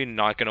probably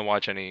not gonna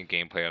watch any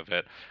gameplay of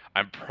it.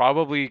 I'm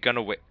probably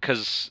gonna wait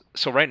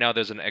so right now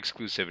there's an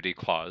exclusivity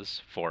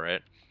clause for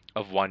it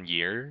of 1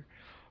 year,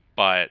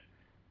 but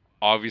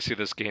obviously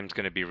this game's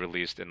gonna be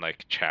released in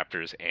like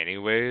chapters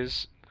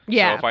anyways.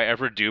 Yeah. So if I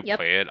ever do Yep.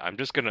 play it, I'm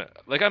just gonna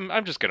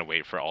I'm just gonna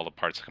wait for all the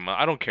parts to come out.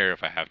 I don't care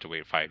if I have to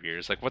wait 5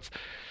 years. Like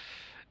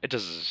it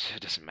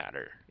doesn't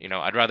matter.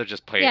 I'd rather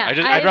just play Yeah, it.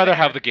 I'd rather fair.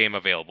 have the game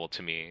available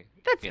to me.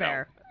 That's you know.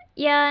 fair.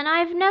 Yeah, and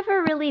I've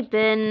never really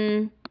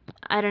been,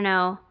 I don't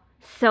know,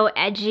 so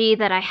edgy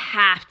that I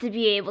have to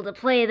be able to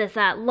play this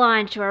at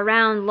launch or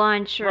around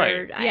launch, or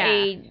Right.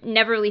 I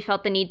never really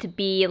felt the need to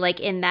be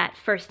like in that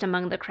first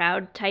among the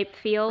crowd type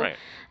feel. Right.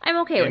 I'm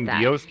okay In with that.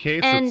 Dio's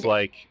case, And- it's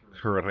like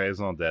her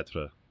raison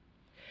d'être.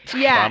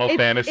 Yeah, Final it's-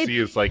 Fantasy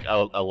it's- is like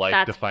a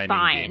life-defining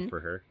fine. game for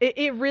her.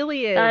 It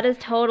really is. That is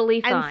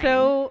totally fine. And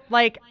so,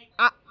 like,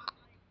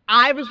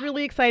 I was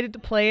really excited to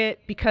play it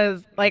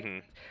because, like,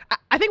 Mhm.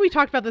 I think we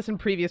talked about this in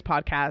previous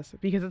podcasts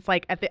because it's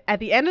like at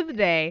the end of the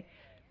day,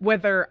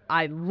 whether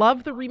I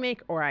love the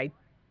remake or I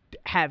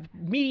have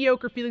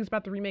mediocre feelings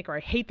about the remake or I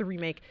hate the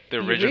remake, The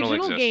original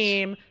exists.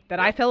 game that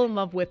Yeah. I fell in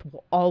love with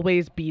will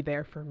always be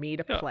there for me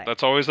to Yeah, play.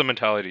 that's always the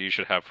mentality you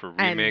should have for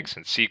And- remakes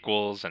and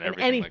sequels and And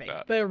everything anything. like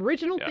that. The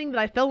original Yeah. thing that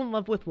I fell in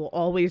love with will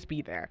always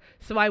be there.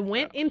 So I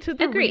went into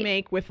the Agreed.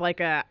 remake with like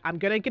I'm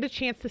gonna get a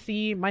chance to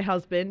see my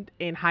husband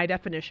in high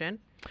definition,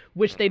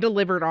 which they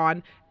delivered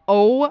on.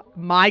 Oh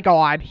my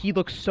god, he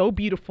looks so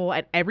beautiful,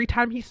 and every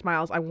time he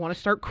smiles, I want to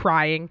start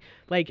crying.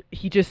 Like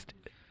he just,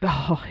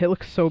 it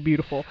looks so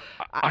beautiful.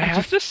 I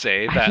have to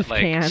say I that just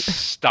like can't.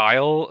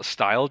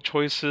 style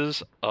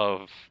choices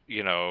of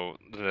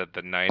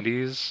the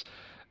 90s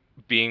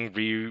being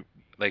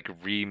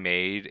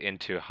remade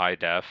into high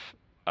def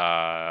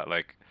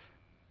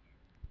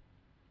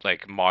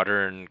like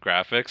modern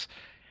graphics.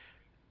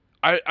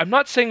 I'm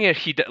not saying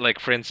that like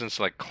for instance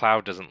like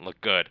Cloud doesn't look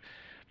good,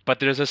 but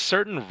there's a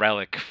certain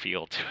relic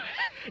feel to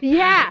it.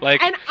 Yeah,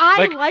 Like- and I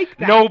like, like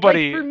that.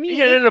 Nobody, Like, for me,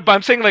 yeah, no, but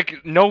I'm saying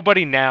like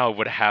nobody now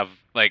would have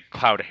like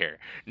Cloud hair.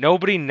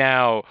 Nobody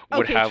now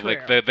would Okay, have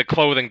like true. the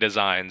clothing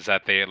designs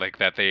that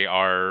they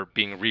are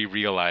being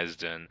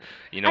re-realized in.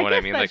 You know what I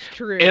guess mean? that's Like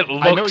true. it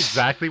looks I know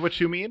exactly what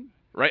you mean.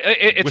 right.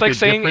 It's with like a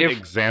saying different if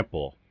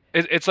example.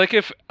 it's like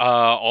if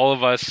all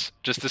of us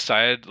just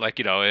decided like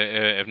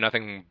if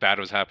nothing bad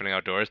was happening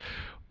outdoors,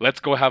 let's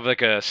go have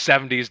like a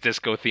 70s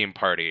disco theme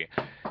party.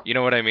 You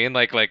know what I mean?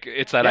 Like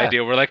it's that Yeah.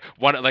 idea where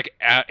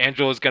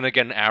Angela's gonna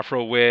get an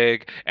afro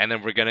wig, and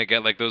then we're gonna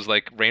get like those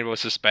like rainbow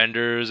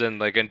suspenders and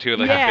like into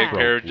like Yeah. a big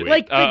pair of Afro wig.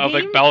 Like, the of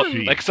like game bell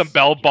for- like some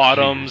bell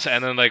bottoms Jeez.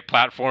 and then like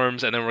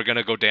platforms, and then we're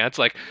gonna go dance.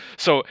 Like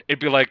so it'd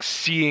be like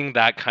seeing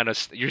that kind of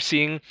you're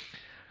seeing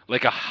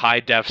like a high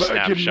def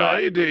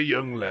snapshot. day,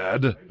 young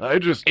lad, I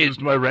just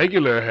used my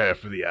regular hair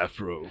for the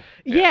afro.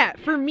 Yeah,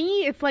 for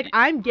me, it's like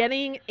I'm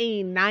getting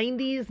a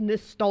 90s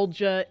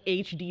nostalgia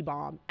HD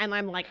bomb. And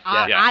I'm like,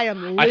 Yeah. I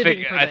am living I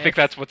think for I this. think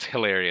that's what's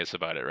hilarious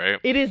about it, right?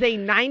 It is a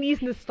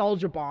 90s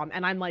nostalgia bomb.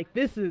 And I'm like,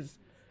 this is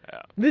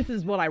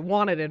what I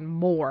wanted and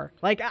more.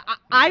 Like,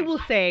 I will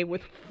say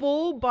with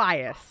full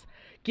bias,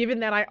 given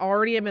that I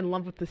already am in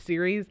love with the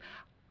series,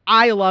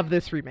 I love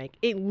this remake.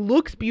 It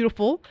looks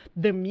beautiful.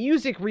 The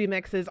music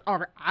remixes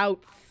are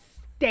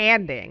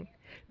outstanding.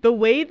 The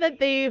way that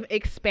they've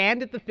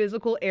expanded the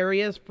physical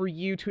areas for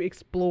you to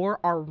explore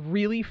are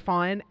really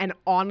fun and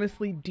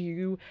honestly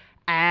do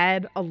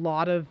add a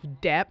lot of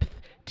depth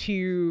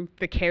to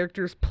the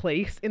character's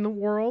place in the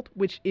world,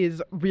 which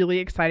is really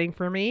exciting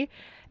for me.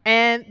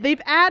 And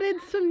they've added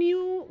some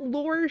new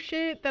lore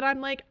shit that I'm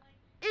like,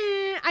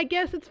 I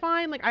guess it's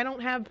fine. Like I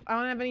don't have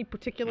any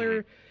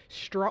particular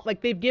strong,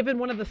 like they've given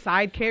one of the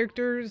side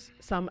characters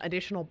some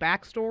additional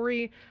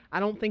backstory.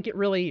 I don't think it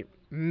really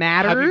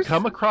matters. Have you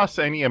come across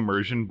any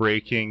immersion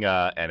breaking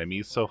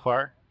enemies so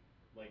far?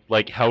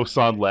 Like House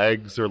on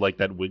Legs or like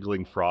that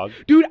wiggling frog?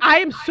 Dude, I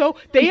am so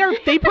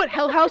they put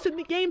Hell House in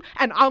the game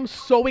and I'm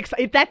so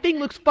excited. That thing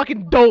looks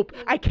fucking dope.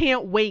 I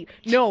can't wait.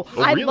 No,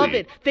 Oh, I really? love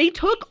it. They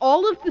took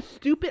all of the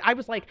stupid, I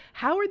was like,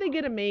 how are they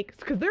going to make,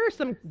 because there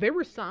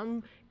were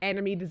some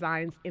enemy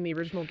designs in the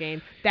original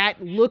game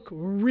that look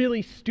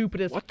really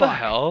stupid as What fuck. the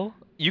hell?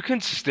 You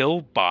can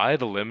still buy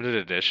the limited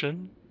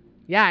edition?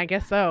 Yeah, I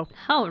guess so.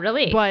 Oh,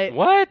 really? But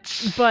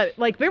What?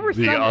 like there were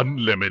The some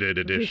unlimited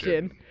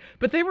edition.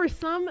 But there were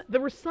some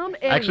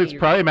enemies. Actually, it's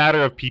probably a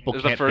matter of people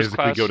Is the can't first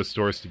physically class- go to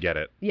stores to get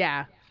it.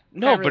 Yeah.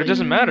 No, Not but it really.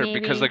 doesn't matter Maybe.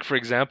 because, like, for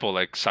example,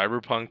 like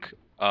Cyberpunk,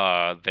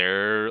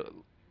 their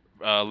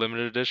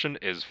limited edition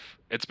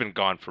it's been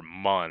gone for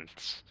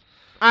months,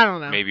 I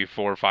don't know. maybe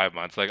 4 or 5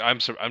 months. Like, I'm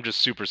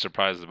just super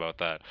surprised about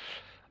that.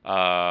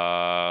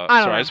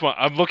 don't So know.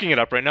 I'm looking it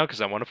up right now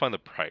because I want to find the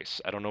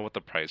price. I don't know what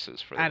the price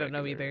is for. The I don't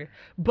know regular. either.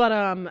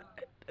 But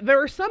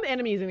there are some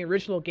enemies in the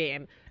original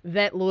game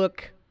that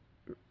look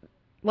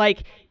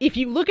like, if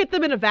you look at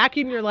them in a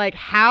vacuum, you're like,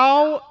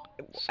 how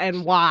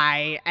and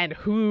why and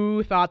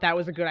who thought that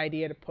was a good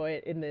idea to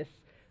put in this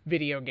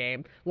video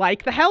game?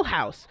 Like the Hell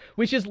House,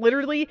 which is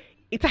literally,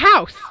 it's a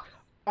house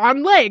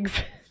on legs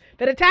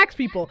that attacks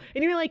people.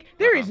 And you're like,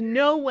 there is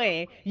no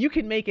way you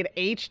can make an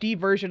HD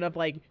version of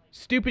like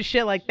stupid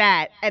shit like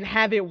that and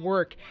have it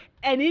work.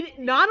 And it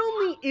not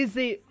only is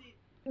it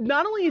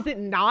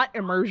not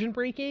immersion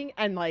breaking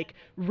and like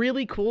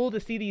really cool to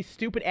see these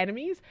stupid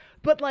enemies,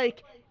 but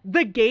like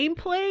the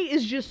gameplay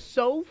is just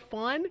so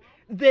fun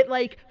that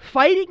like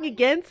fighting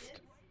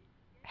against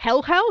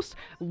Hell House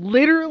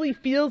literally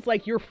feels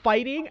like you're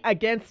fighting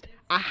against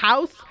a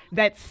house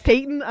that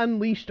Satan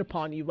unleashed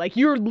upon you. Like,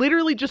 you're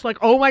literally just like,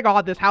 oh my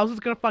god, this house is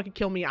gonna fucking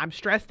kill me. I'm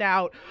stressed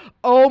out.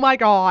 Oh my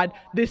god,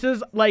 this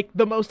is like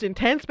the most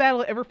intense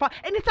battle I ever fought.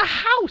 And it's a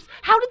house.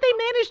 How did they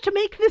manage to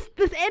make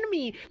this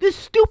enemy, this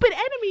stupid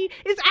enemy,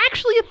 is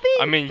actually a thing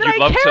I mean, that you'd I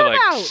love care to like,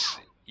 about?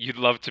 you'd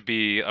love to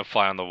be a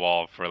fly on the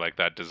wall for like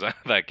that design,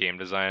 that game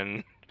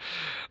design.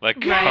 Like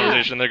Right.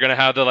 conversation, they're gonna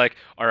have the like,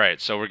 all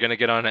right, so we're gonna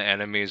get on to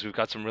enemies. We've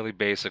got some really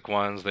basic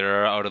ones.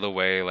 They're out of the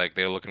way, like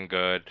they're looking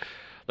good.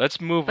 Let's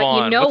move But you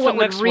on. know What's what the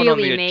would next one on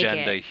really the make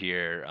agenda it?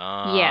 here?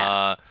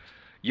 Yeah.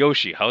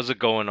 Yoshi, how's it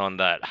going on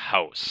that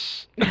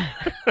house?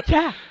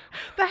 Yeah,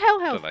 the Hell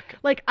House. like-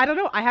 Like, I don't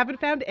know. I haven't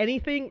found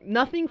anything.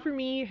 Nothing for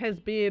me has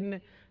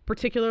been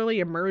particularly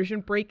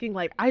immersion breaking.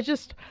 Like,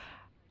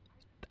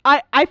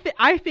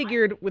 I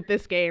figured with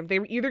this game they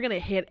were either gonna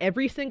hit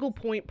every single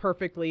point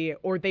perfectly,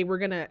 or they were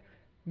gonna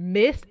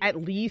miss at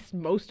least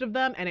most of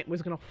them, and it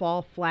was gonna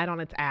fall flat on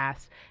its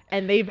ass.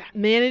 And they've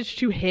managed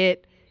to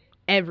hit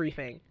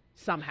everything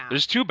somehow.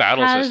 There's two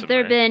battle Has systems.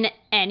 there right? been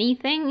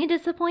anything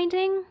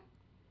disappointing?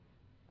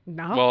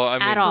 No, Well, I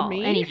mean, At all?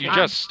 me, Anything? you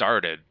just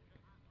started.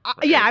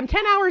 yeah, I'm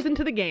 10 hours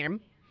into the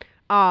game.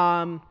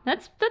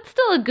 That's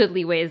still a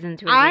goodly ways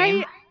into a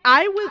game.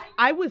 I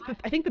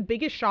think the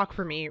biggest shock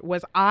for me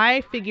was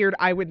I figured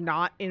I would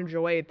not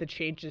enjoy the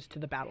changes to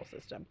the battle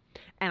system,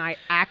 and I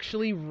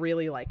actually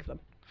really like them.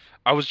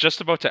 I was just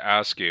about to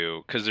ask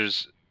you because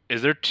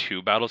is there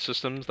two battle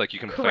systems? Like you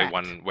can play Correct.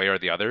 one way or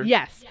the other?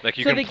 Yes. Like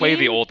you So can play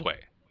the game- old way.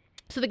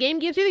 So the game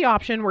gives you the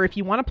option where if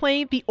you want to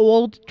play the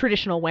old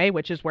traditional way,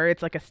 which is where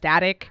it's like a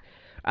static,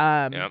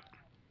 Yep.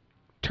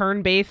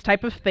 turn-based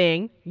type of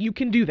thing, you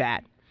can do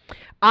that.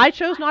 I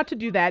chose not to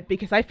do that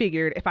because I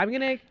figured if I'm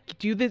gonna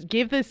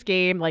give this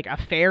game like a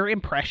fair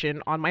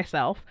impression on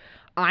myself,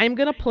 I'm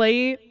gonna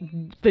play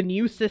the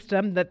new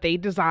system that they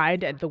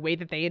designed and the way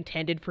that they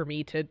intended for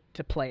me to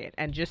play it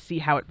and just see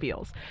how it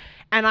feels.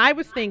 And I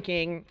was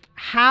thinking,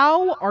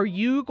 how are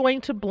you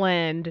going to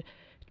blend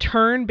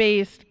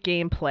turn-based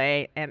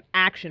gameplay and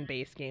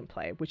action-based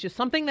gameplay, which is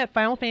something that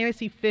Final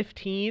Fantasy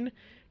 15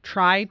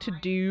 tried to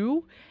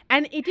do,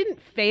 and it didn't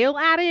fail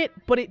at it,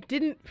 but it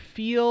didn't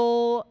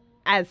feel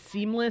as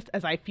seamless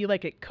as I feel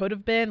like it could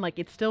have been. Like,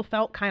 it still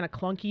felt kind of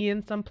clunky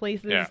in some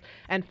places Yeah.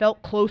 and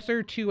felt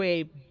closer to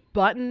a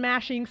button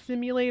mashing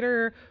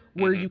simulator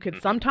where you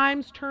could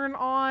sometimes turn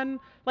on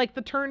like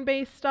the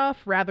turn-based stuff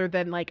rather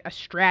than like a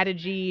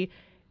strategy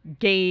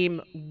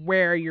game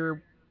where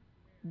you're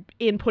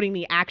inputting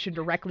the action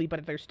directly,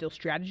 but there's still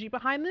strategy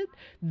behind it.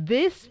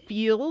 This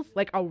feels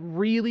like a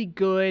really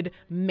good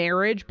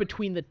marriage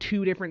between the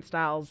two different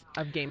styles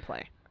of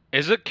gameplay.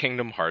 Is it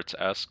Kingdom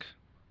Hearts-esque?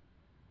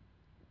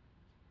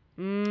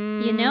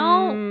 You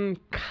know,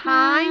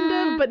 Kind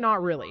of, but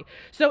not really.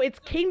 So it's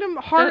Kingdom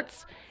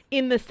Hearts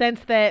in the sense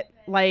that,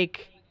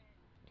 like,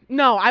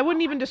 no, I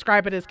wouldn't even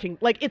describe it as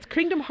it's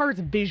Kingdom Hearts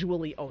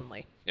visually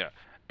only. Yeah.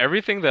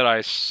 Everything that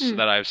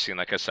that I've seen,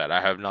 like I said, I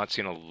have not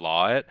seen a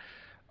lot.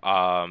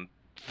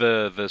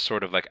 The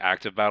sort of like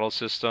active battle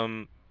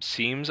system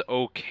seems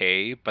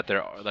okay, but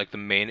there are like the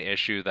main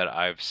issue that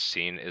I've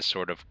seen is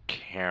sort of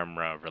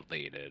camera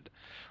related.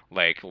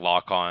 Like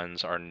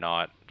lock-ons are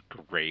not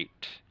great.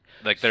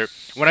 Like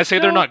when I say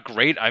they're So- not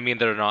great, I mean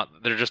they're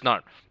just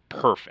not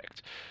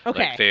perfect.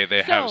 Okay. Like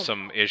they have so-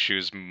 some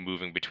issues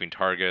moving between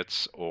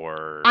targets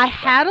or I that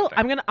had kind of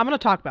thing. I'm gonna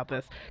talk about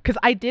this because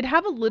I did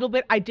have a little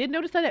bit. I did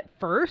notice that at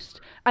first,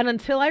 and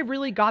until I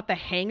really got the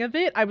hang of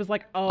it, I was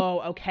like, oh,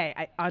 okay,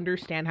 I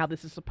understand how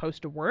this is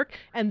supposed to work.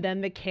 And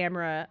then the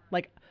camera,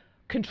 like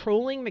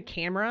controlling the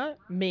camera,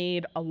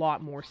 made a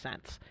lot more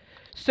sense.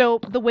 So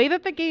the way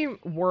that the game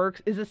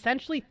works is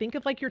essentially think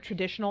of like your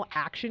traditional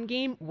action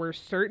game where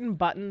certain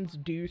buttons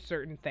do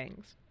certain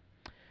things.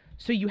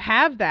 So you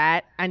have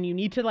that, and you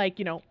need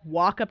to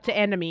walk up to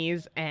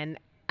enemies and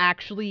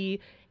actually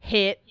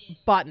hit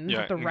buttons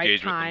Yeah, at the right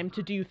engage with them. time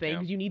to do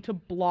things. Yeah. You need to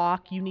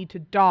block, you need to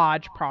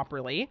dodge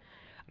properly.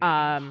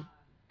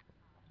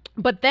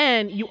 But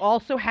then you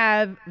also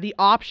have the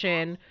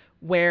option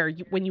where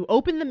when you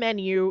open the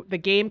menu, the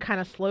game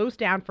kind of slows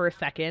down for a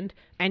second,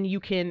 and you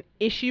can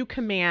issue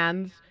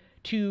commands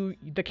to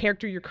the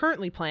character you're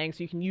currently playing.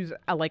 So you can use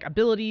like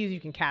abilities,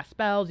 you can cast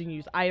spells, you can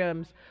use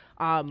items,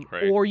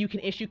 or you can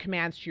issue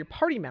commands to your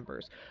party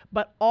members.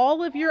 But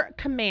all of your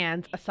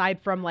commands, aside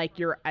from like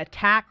your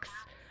attacks,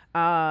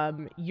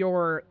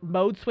 your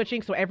mode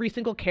switching, so every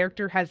single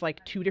character has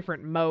like 2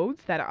 different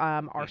modes that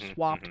are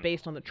swapped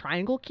based on the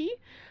triangle key.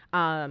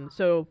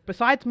 So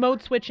besides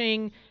mode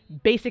switching,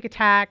 basic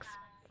attacks,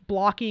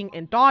 blocking,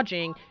 and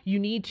dodging, you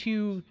need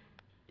to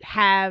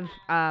have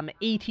an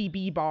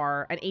ATB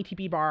bar,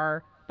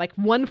 like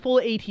 1 full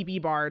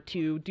ATB bar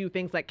to do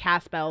things like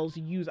cast spells,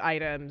 use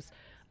items,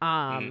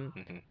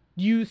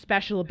 use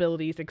special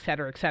abilities,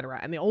 etc., etc.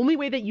 And the only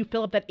way that you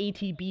fill up that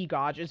ATB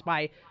gauge is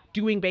by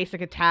doing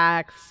basic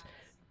attacks,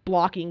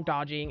 blocking,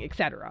 dodging,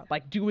 etc.,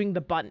 like doing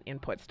the button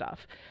input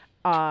stuff.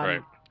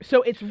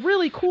 So it's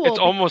really cool.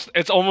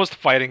 It's almost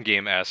fighting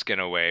game-esque in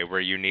a way where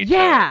you need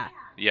to...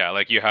 Yeah,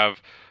 like you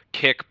have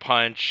kick,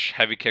 punch,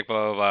 heavy kick,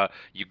 blah, blah, blah.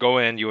 You go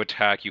in, you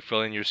attack, you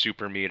fill in your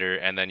super meter,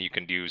 and then you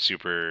can do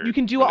super... You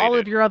can do all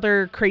of your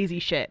other crazy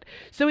shit.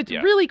 So it's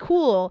really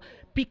cool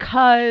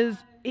because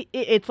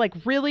it's like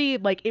really,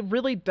 like, it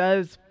really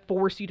does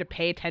force you to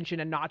pay attention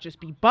and not just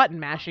be button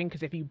mashing,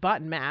 because if you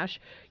button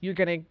mash, you're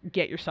going to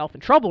get yourself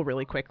in trouble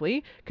really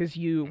quickly, because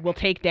you will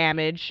take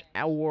damage,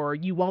 or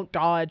you won't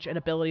dodge an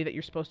ability that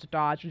you're supposed to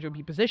dodge, and you'll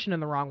be positioned in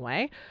the wrong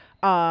way.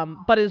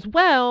 But as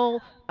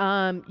well,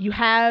 you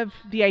have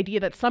the idea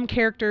that some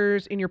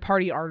characters in your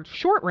party are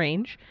short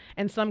range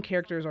and some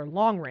characters are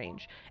long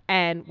range.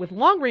 And with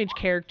long range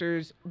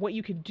characters, what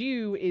you can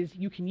do is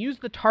you can use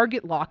the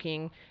target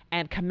locking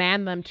and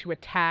command them to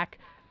attack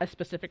a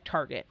specific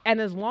target.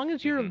 And as long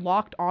as you're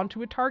locked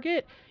onto a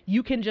target,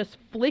 you can just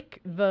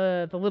flick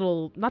the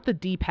little, not the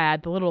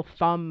D-pad, the little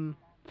thumb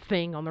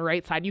thing on the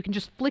right side. You can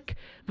just flick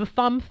the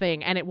thumb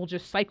thing and it will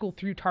just cycle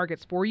through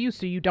targets for you,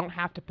 so you don't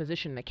have to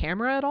position the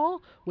camera at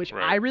all, which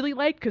I really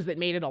liked because it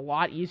made it a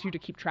lot easier to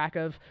keep track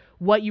of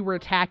what you were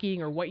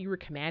attacking or what you were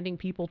commanding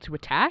people to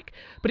attack.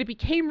 But it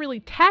became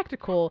really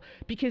tactical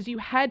because you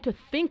had to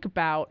think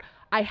about,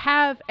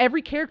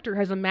 every character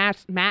has a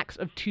max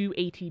of 2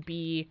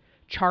 ATB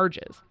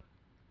charges.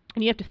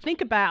 And you have to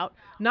think about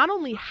not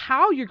only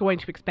how you're going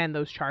to expend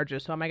those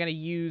charges. So am I going to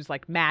use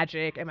like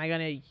magic? Am I going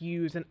to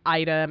use an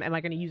item? Am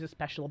I going to use a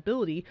special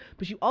ability?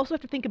 But you also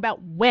have to think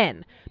about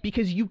when,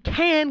 because you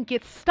can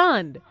get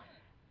stunned.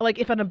 Like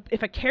if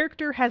a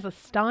character has a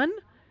stun,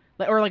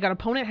 or like an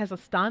opponent has a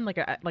stun, like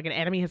an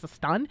enemy has a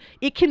stun,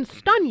 it can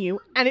stun you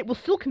and it will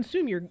still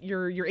consume your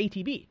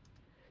ATB.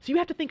 So you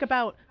have to think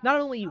about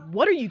not only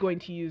what are you going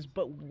to use,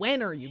 but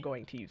when are you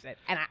going to use it.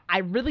 And I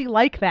really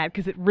like that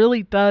because it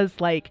really does,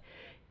 like,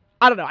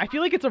 I don't know, I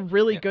feel like it's a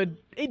really good...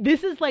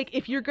 This is like,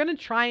 if you're going to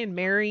try and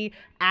marry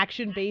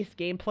action-based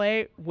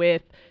gameplay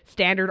with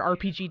standard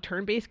RPG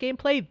turn-based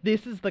gameplay,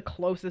 this is the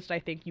closest I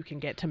think you can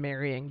get to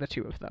marrying the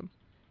two of them.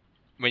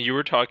 When you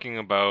were talking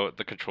about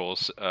the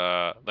controls,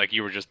 like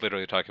you were just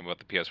literally talking about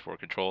the PS4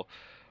 control,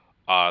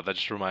 that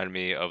just reminded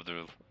me of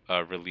the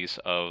release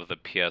of the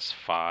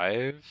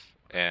PS5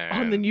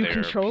 and the new their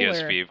controller.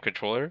 PS5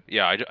 controller.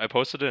 Yeah, I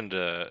posted it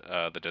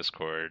into the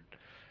Discord.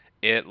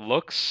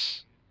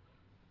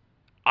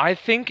 I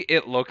think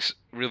it looks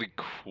really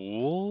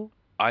cool.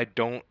 I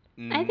think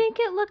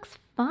it looks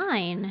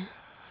fine.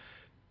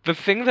 The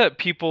thing that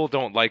people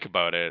don't like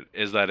about it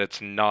is that it's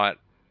not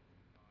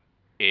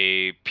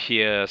a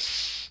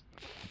PS4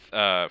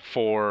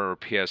 or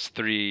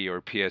PS3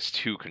 or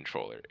PS2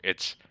 controller.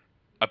 It's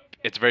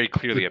very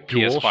clearly a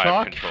PS5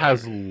 DualShock controller.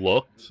 has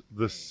looked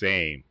the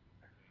same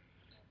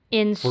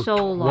In for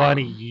so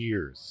 20 long.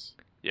 years.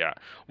 Yeah.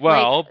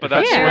 Well, Like, but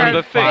that's there sort are of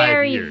the thing.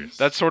 very-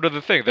 That's sort of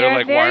the thing. There They're are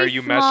like, why are very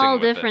you small messing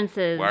with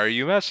differences. it? Why are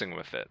you messing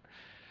with it?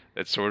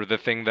 It's sort of the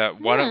thing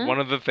that one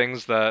of the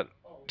things that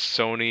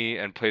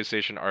Sony and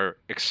PlayStation are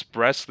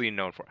expressly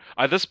known for.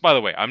 This, by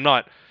the way, I'm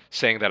not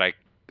saying that I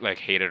like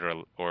hate it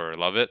or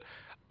love it.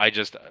 I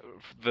just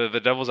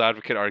the devil's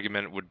advocate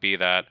argument would be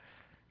that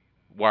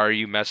why are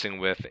you messing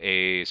with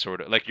a sort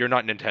of like, you're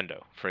not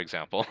Nintendo, for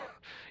example,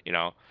 you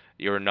know.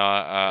 You're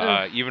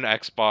not even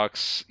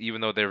Xbox, even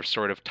though they're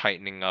sort of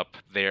tightening up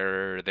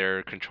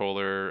their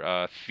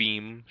controller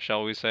theme,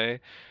 shall we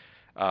say.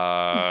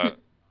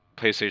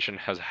 PlayStation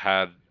has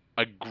had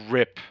a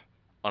grip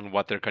on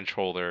what their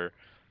controller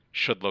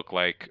should look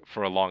like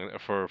for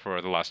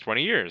the last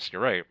 20 years. You're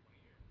right.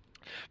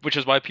 Which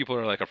is why people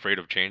are like afraid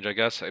of change, I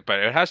guess. But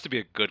it has to be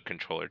a good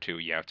controller too,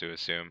 you have to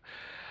assume.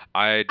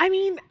 I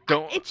mean,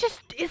 it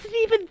just isn't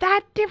even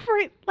that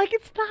different. Like,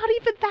 it's not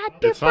even that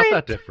different. It's not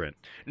that different.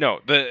 No,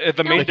 the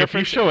main Like, difference. if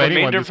you show the main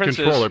anyone this difference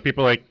controller, is,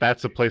 people are like,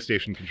 that's a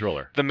PlayStation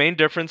controller. the main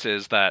difference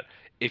is that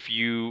if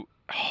you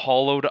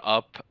hollowed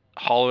out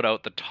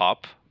the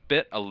top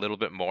bit a little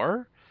bit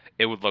more,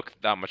 it would look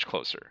that much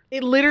closer.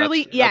 It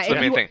literally, That's the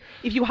main thing.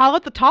 If you hollow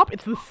at the top,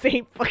 it's the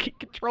same fucking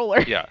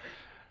controller. Yeah.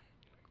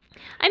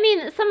 I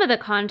mean, some of the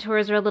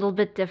contours are a little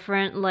bit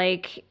different.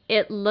 Like,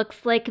 it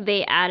looks like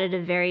they added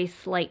a very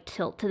slight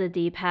tilt to the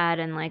D-pad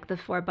and like the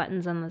 4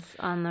 buttons on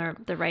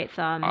the right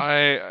thumb.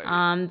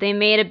 They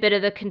made a bit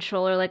of the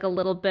controller like a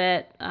little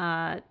bit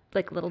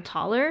like a little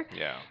taller.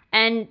 Yeah.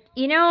 And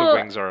you The know,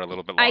 wings are a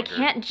little bit longer. I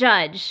can't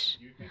judge.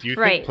 Do you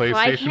Right, think so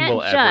I PlayStation can't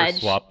will ever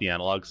judge. swap the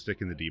analog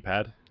stick and the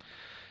D-pad?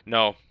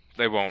 No,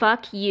 they won't.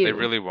 Fuck you. They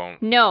really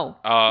won't. No.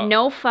 Uh,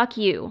 No, fuck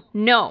you.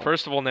 No.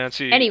 First of all,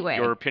 Nancy, Anyway.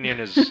 your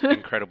opinion is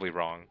incredibly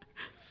wrong.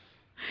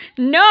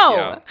 no.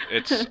 Yeah,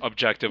 it's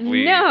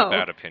objectively No. a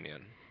bad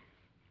opinion.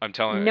 I'm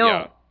telling No.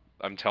 yeah,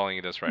 I'm telling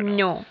you this right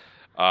now.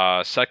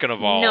 No. Second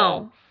of all,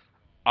 No.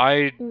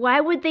 I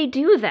Why would they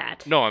do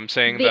that? no, I'm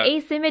saying The that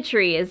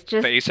asymmetry is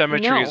just the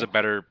asymmetry no. is a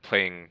better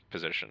playing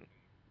position.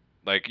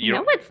 Like you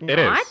No, don't, it's It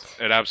not. is.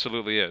 it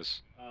absolutely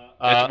is.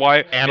 Uh, It's why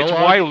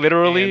analog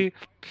literally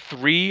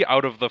 3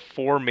 out of the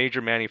 4 major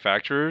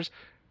manufacturers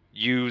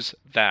use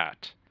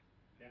that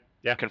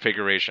Yeah.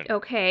 configuration.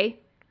 Okay.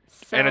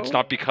 So And it's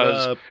not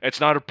because Uh, it's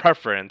not a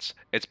preference,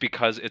 it's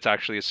because it's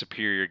actually a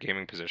superior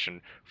gaming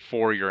position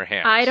for your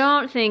hands. I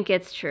don't think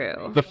it's true.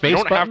 The You face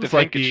don't have to buttons,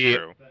 like think it's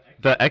true.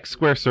 the X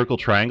square circle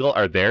triangle,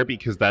 are there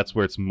because that's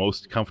where it's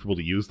most comfortable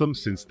to use them,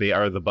 since they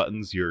are the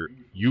buttons you're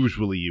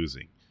usually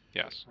using.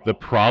 Yes. The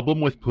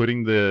problem with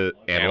putting the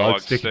analog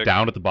Analog stick stick.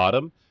 down at the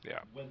bottom, Yeah.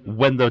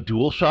 when the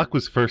DualShock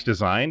was first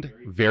designed,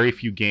 very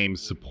few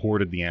games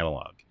supported the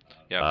analog.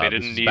 Yeah, they this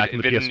didn't is need back in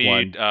the they didn't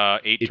PS1. need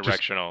 8 It just-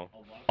 directional.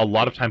 A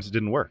lot of times it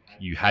didn't work.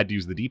 You had to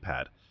use the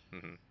D-pad.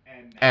 Mhm.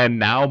 And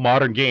now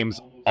modern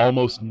games,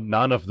 almost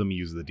none of them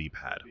use the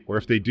D-pad. Or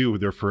if they do,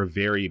 they're for a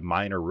very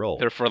minor role.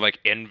 They're for like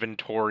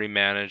inventory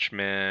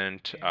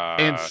management.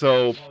 And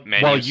so,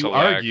 menu while you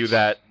select. argue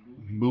that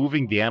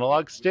moving the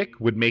analog stick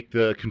would make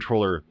the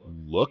controller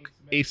look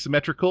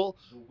asymmetrical,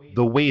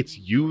 the way it's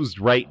used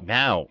right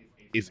now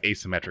is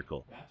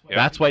asymmetrical. Yeah.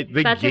 That's why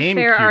the That's a GameCube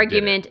fair did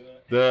argument. it.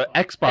 The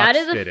Xbox That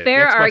is did a it. The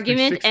fair Xbox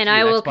argument, 360 and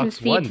I will Xbox One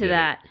concede did to it.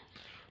 that.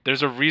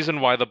 There's a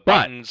reason why the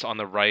buttons on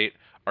the right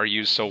are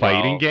used so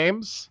Fighting well,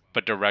 games,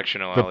 but the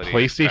directionality. is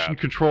PlayStation bad.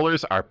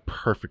 controllers are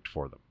perfect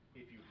for them.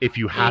 If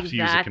you have to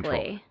use a controller.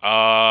 Exactly.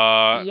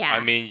 Yeah.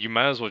 I mean, you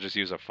might as well just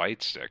use a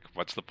fight stick.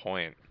 What's the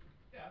point?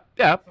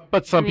 Yeah,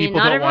 but some I mean, people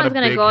not don't want a everyone's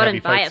gonna big, go out heavy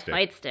and buy a stick.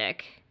 fight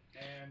stick.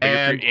 But if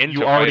And you're into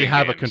you already fighting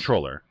have a games-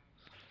 controller.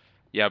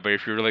 Yeah, but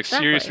if you're like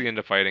Exactly. seriously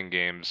into fighting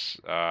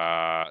games,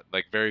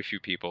 like very few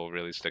people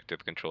really stick to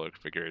the controller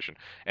configuration,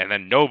 and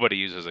then nobody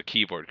uses a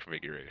keyboard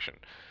configuration.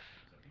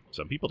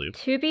 Some people do.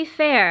 To be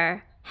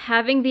fair,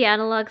 having the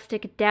analog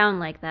stick down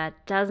like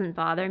that doesn't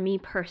bother me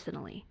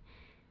personally.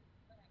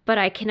 But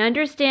I can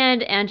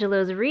understand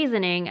Angelo's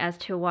reasoning as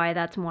to why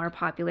that's more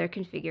popular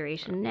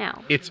configuration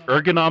now. It's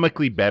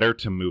ergonomically better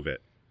to move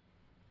it.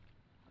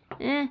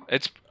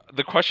 It's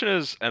the question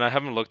is, and I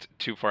haven't looked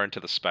too far into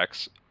the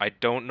specs. I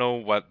don't know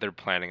what they're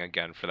planning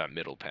again for that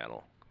middle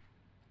panel.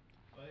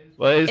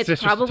 Well, It's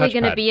just a probably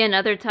going to touchpad. be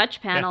another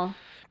touch panel.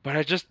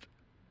 But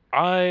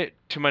to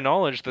my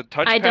knowledge, the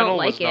touch I don't panel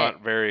like was it.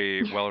 not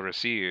very well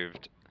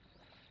received.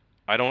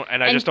 I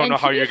And- just don't know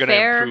and how to be you're going to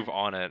fair- improve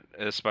on it,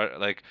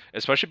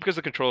 especially because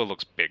the controller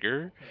looks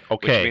bigger,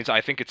 Okay. which means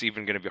I think it's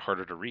even going to be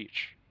harder to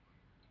reach.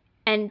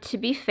 And to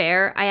be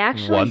fair, I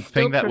actually One still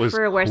thing that was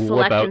prefer where cool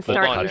select about and the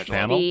start touch used to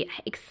panel- be.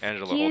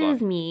 Angela, hold on.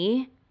 Excuse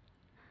me.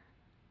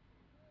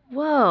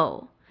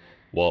 Whoa.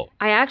 Whoa.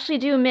 I actually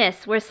do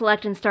miss where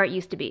select and start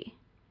used to be.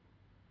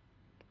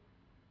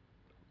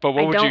 But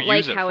what I would don't you like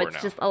use it how for it's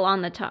now? just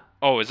along the top.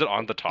 Oh, is it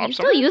on the top You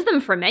somewhere? still use them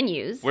for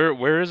menus.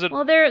 Where is it?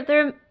 Well,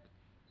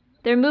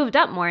 they're moved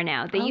up more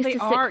now. They Oh, used they to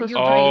sit are. closer You're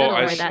to the right. middle Oh, I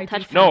where see. that I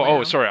touch do No, panel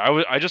oh, is. sorry.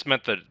 I just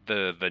meant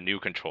the new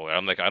controller.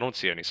 I'm like, I don't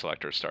see any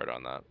selector start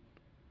on that.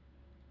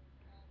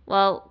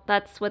 Well,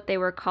 that's what they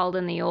were called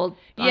in the old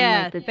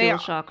Yeah, like the they are-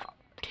 DualShock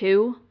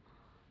 2.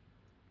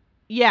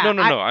 Yeah.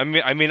 No. I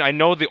mean, I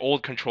know the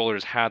old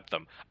controllers had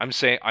them.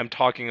 I'm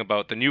talking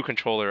about the new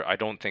controller. I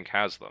don't think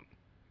has them.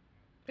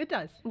 It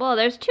does. Well,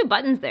 there's 2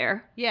 buttons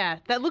there. Yeah,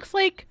 that looks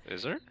like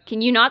Is there?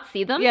 Can you not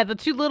see them? yeah the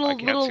two I little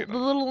can't see the them.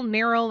 little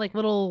narrow like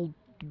little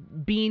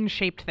bean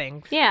shaped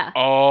things. Yeah.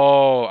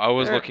 Oh, I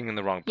was Or- looking in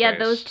the wrong place. Yeah,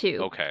 those two.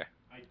 Okay.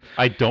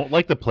 I don't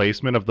like the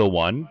placement of the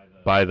one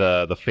by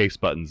the face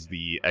buttons,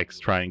 the X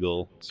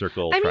triangle,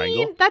 circle, I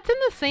triangle. mean that's in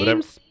the same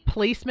Whatever.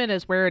 placement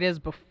as where it is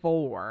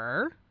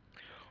before.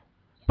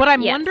 But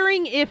I'm Yes,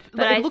 wondering if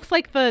but it I- looks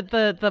like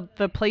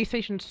the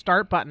PlayStation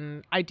Start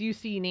button. I do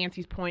see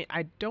Nancy's point.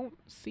 I don't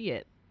see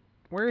it.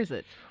 Where is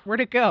it? Where'd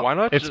it go? Why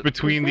not? It's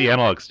between the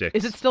analog sticks.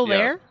 Is it still Yeah.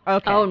 there?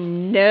 Okay. Oh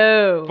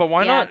no. But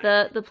why yeah,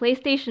 not- the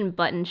PlayStation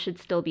button should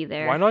still be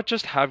there. Why not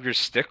just have your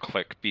stick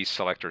click be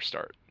select or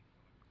start?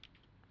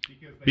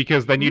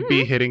 Because then you'd Mm-hmm.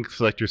 be hitting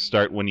select or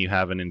start when you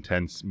have an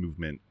intense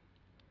movement.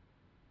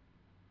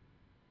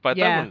 But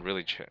Yeah. that wouldn't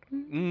really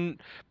change.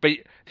 But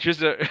here's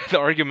the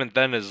argument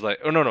then is like,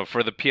 oh no,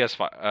 for the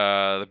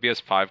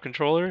PS5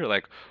 controller,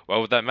 like, why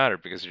would that matter?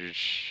 Because you're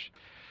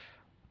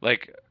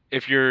like,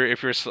 if you're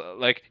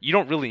like, you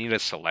don't really need a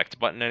select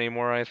button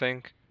anymore. I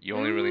think you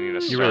only really need a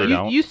You start. really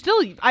don't. You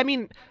still, I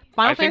mean,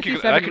 Final I think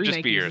Fantasy that VII could just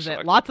Remake be your uses it.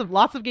 selection.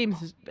 Lots of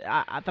games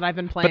that I've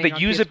been playing. But they on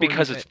use it PS4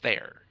 because use it's it.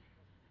 there.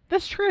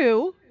 That's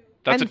true.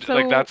 That's And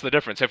like so- that's the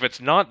difference. If it's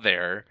not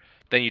there,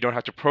 then you don't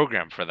have to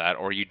program for that,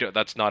 or you do.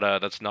 That's not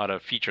a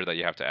feature that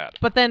you have to add.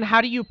 But then,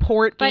 how do you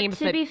port But games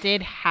to that be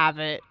did have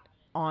it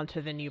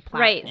onto the new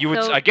platform? Right. You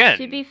would So, again,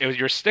 to be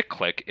your stick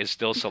click is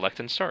still select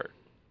and start.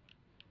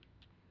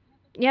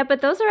 Yeah,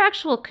 but those are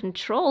actual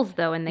controls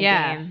though in the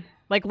game.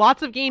 Like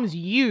lots of games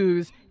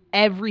use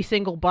every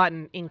single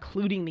button,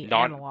 including the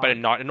analog. But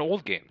not in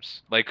old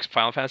games. Like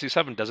Final Fantasy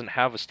VII doesn't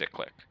have a stick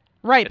click.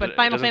 Right, It- but it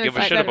Final doesn't give a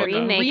Fantasy shit VII about that.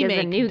 Remake is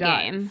a new does.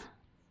 game.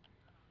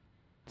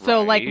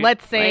 So, like, Right.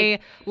 let's say,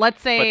 But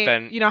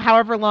then- you know,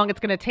 however long it's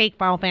going to take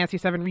Final Fantasy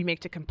VII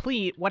Remake to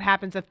complete, what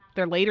happens if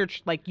they're later,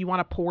 like, you want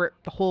to port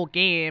the whole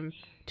game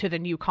to the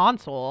new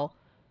console?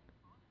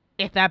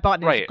 If that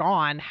button is Right.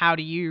 gone, how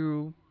do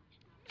you...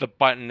 The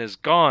button is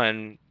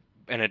gone,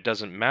 and it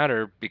doesn't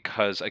matter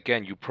because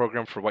again, you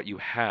program for what you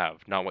have,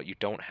 not what you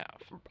don't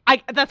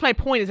have. That's my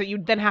point, is that you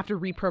then have to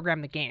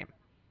reprogram the game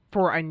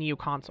for a new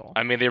console.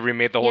 I mean, they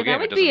remade the whole Yeah, that game.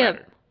 It would doesn't be a-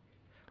 matter.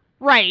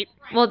 Right,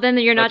 Well, then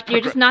you're That's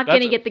you're just not going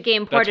to that's- get the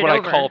game That's ported what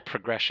over. I call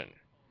progression.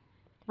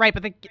 right,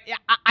 but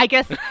I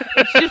guess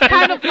it's just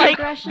kind of like,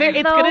 Progression,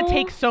 it's going to though.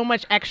 take so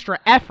much extra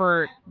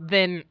effort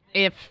than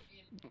if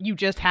you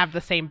just have the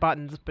same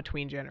buttons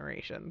between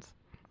generations.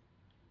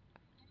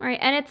 Right,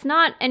 and it's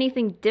not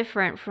anything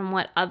different from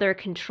what other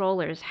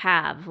controllers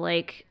have.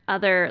 Like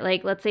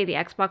let's say the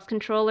Xbox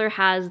controller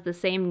has the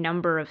same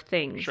number of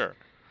things. Sure.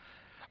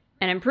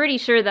 And I'm pretty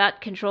sure that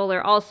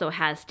controller also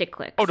has stick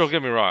clicks. Oh, don't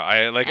get me wrong.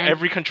 And-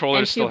 Every controller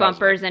and still two has that.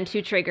 bumpers and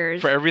two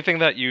triggers. For everything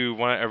that you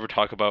want to ever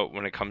talk about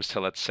when it comes to,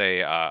 let's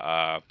say,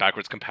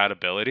 backwards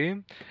compatibility,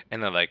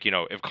 and then, like, you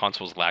know, if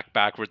consoles lack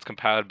backwards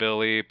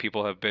compatibility,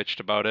 people have bitched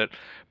about it.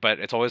 But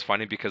it's always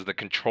funny because the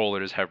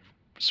controllers have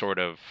sort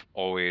of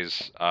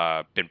always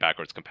been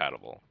backwards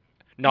compatible.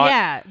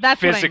 Yeah,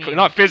 that's what I physically, mean.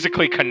 not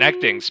physically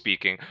connecting,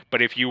 speaking, but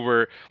if you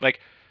were like.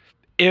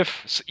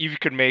 If you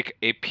could make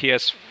a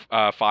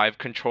PS5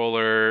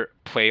 controller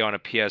play on a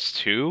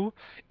PS2,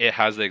 it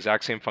has the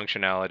exact same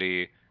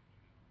functionality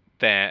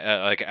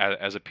that like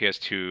as a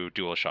PS2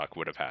 DualShock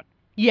would have had.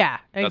 Yeah,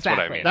 That's what I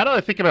exactly. mean. Now that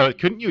I think about it,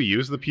 couldn't you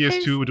use the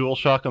PS2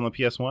 DualShock on the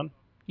PS1?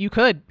 You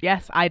could.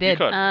 Yes, I did.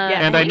 could. Yes.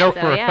 And I know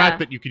think for so, a yeah. fact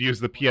that you could use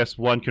the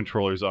PS1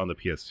 controllers on the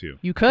PS2.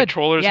 You could.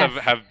 Controllers yes.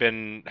 have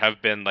been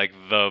like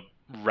the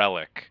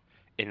relic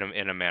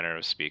in a manner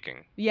of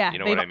speaking. Yeah, You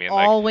know they've what I mean?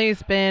 Like-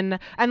 always been,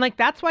 and like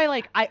that's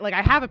why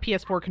I have a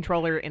PS4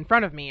 controller in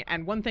front of me,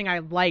 and one thing I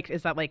liked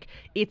is that like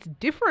it's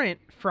different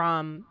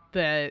from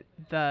the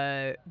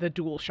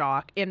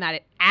DualShock in that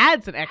it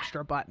adds an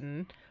extra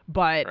button,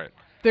 but Right.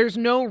 there's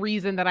no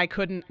reason that I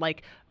couldn't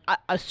like.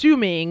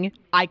 Assuming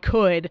I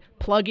could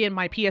plug in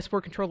my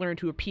PS4 controller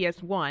into a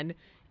PS1,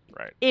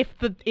 Right. if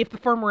the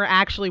firmware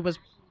actually was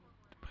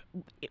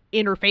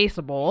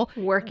interfaceable,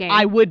 Working.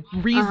 I would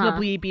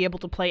reasonably be able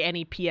to play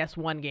any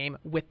PS1 game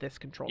with this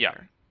controller. Yeah.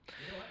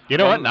 You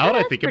know what? Now that I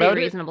That's think pretty about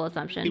it, reasonable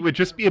assumption. it would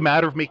just be a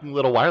matter of making a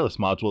little wireless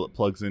module that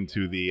plugs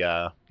into the.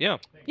 Yeah. Yeah,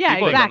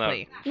 People have done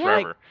exactly. that Yeah.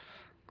 forever.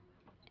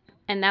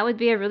 And that would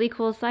be a really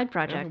cool side It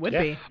project. would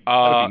Yeah. be.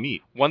 That'd be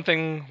neat. One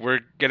thing we're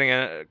getting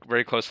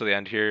very close to the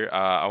end here.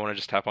 I want to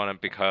just tap on it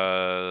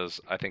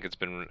because I think it's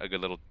been a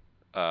good little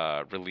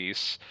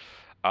release.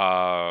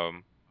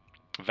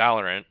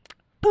 Valorant.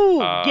 Ooh,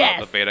 yes.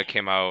 The beta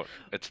came out.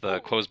 It's the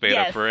closed beta.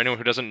 yes. For anyone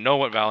who doesn't know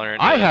what Valorant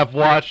I is, have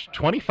watched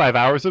 25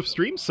 hours of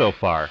streams so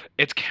far.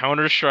 it's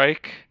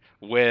Counter-Strike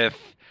with...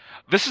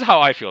 This is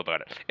how I feel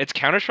about it. It's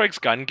Counter-Strike's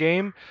gun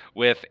game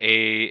with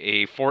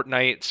a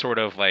Fortnite sort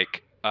of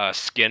like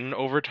skin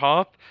over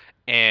top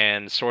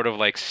and sort of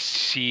like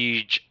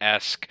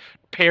Siege-esque,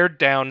 pared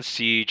down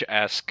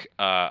Siege-esque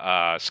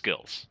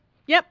skills.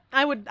 Yep,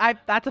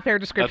 that's a fair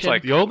description.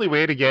 like- The only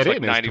way to get It's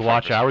in like is to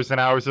watch 95%. hours and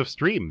hours of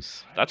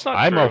streams. That's not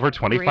I'm true. over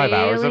 25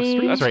 hours of Really?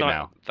 streams That's right not,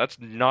 now. That's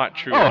not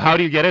true. Oh, how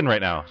do you get in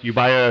right now? You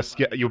buy a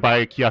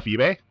key off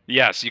eBay,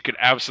 Yes, you could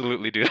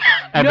absolutely do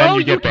that. and no, then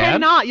you get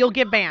banned. cannot. You'll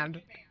get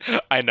banned.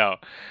 I know.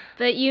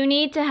 But you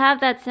need to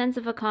have that sense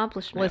of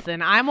accomplishment.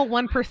 Listen, I'm a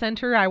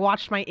 1%er. I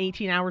watched my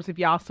 18 hours of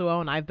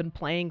Yasuo, and I've been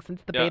playing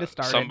since the Yeah, beta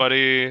started.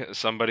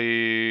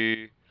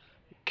 Somebody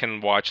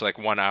can watch like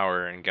 1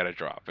 hour and get a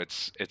drop.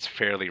 It's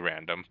fairly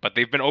random, but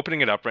they've been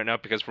opening it up right now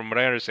because from what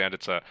I understand,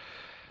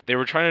 they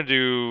were trying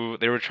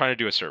to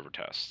do a server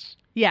test.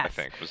 Yes. I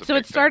think was a So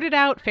big it started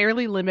out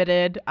fairly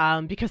limited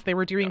because they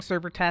were doing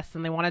server tests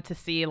and they wanted to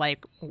see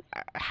like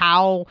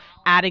how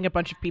adding a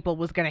bunch of people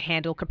was going to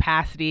handle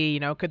capacity. You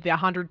know, could the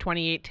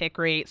 128 tick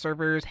rate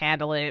servers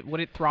handle it? Would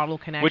it throttle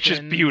connections? Which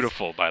is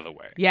beautiful, by the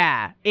way.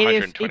 Yeah, it is.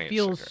 It 128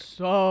 feels tick rate.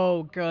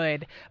 so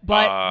good.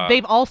 But Uh,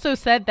 they've also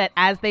said that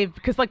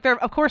because like there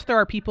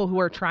are people who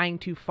are trying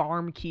to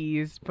farm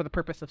keys for the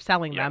purpose of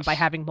selling them Yes. by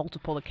having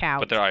multiple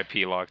accounts. But they're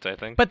IP locked, I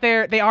think. But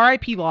they are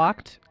IP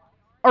locked.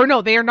 Or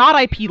no, they are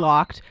not IP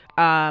locked.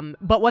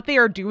 But what they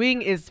are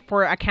doing is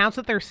for accounts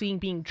that they're seeing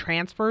being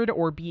transferred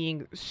or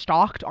being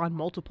stalked on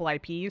multiple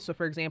IPs. So,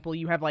 for example,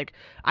 you have like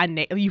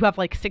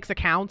 6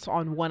 accounts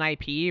on one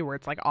IP, where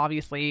it's like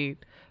obviously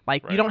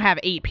like you don't have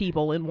 8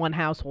 people in one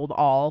household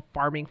all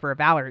farming for a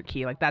Valorant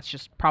key. Like that's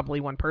just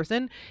probably one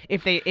person.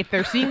 If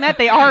they're seeing that,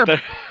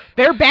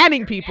 they're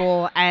banning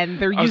people and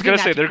they're using. I was gonna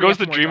say there goes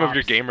the dream of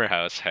your gamer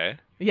house. Hey.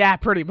 Yeah,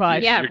 pretty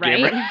much.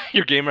 Yeah,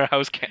 your gamer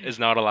house is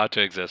not allowed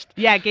to exist.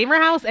 Yeah, gamer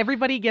house.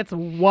 Everybody gets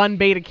one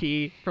beta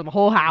key for the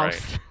whole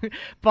house, right.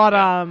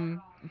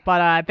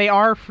 But they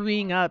are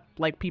freeing up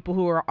like people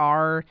who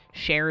are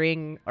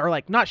sharing or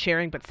like not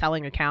sharing but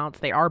selling accounts.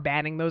 They are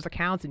banning those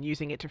accounts and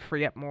using it to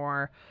free up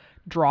more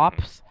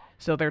drops.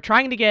 So they're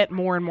trying to get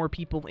more and more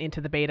people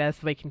into the beta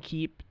so they can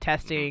keep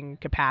testing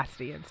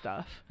capacity and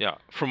stuff. Yeah,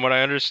 from what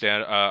I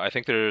understand, I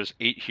think there's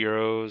 8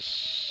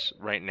 heroes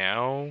right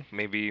now,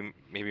 maybe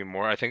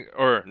more. I think,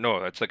 or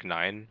no, that's like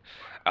 9.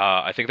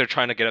 I think they're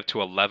trying to get up to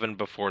 11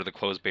 before the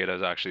closed beta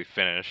is actually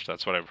finished.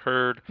 That's what I've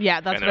heard.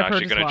 Yeah, that's what I've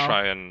heard as well. And they're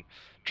actually going to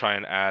try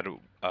and add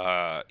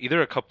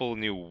either a couple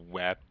new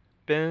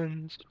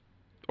weapons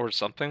or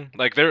something.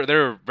 Like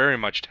they're very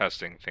much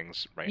testing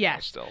things right now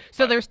still.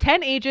 So there's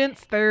 10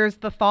 agents. There's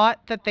the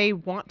thought that they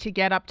want to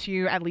get up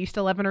to at least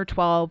 11 or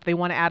 12. They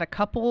want to add a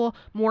couple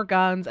more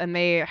guns, and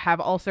they have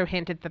also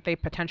hinted that they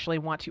potentially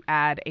want to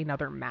add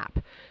another map.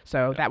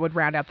 So that would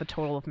round out the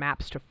total of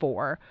maps to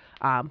 4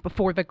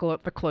 before the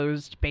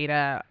closed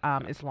beta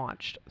is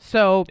launched.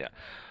 So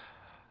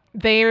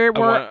there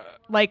were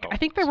I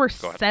think there were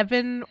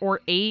 7 or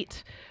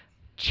 8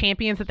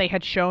 champions that they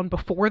had shown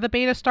before the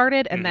beta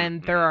started, and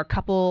then there are a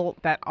couple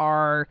that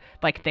are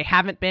like they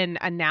haven't been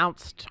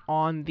announced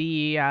on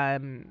the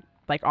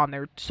like on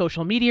their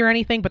social media or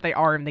anything, but they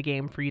are in the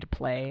game for you to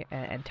play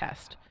and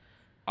test.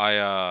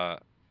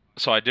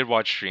 So I did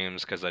watch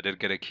streams because I did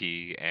get a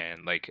key,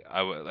 and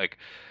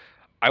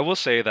I will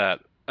say that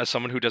as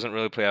someone who doesn't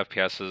really play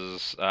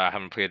FPSs, I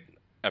haven't played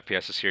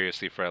FPS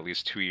seriously for at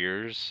least 2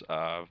 years,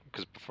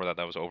 because before that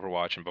was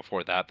Overwatch, and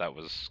before that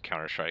was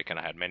Counter-Strike, and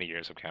I had many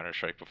years of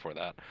Counter-Strike before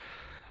that.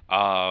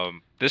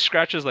 This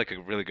scratches like a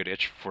really good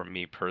itch for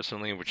me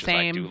personally, which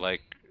Same. is I do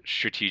like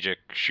strategic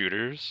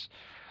shooters.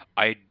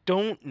 I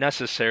don't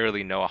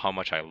necessarily know how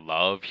much I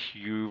love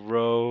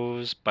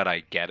heroes, but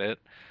I get it.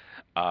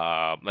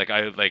 The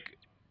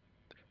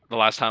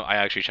last time I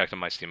actually checked on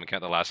my Steam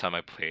account, the last time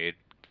I played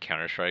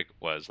Counter-Strike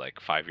was like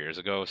 5 years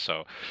ago,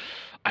 so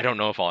I don't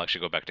know if I'll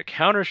actually go back to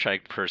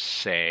Counter-Strike per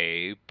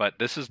se, but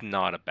this is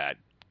not a bad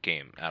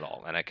game at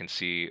all, and I can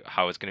see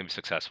how it's going to be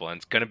successful, and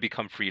it's going to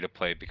become free to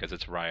play because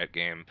it's a Riot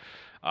game.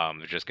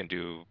 They're just going to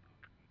do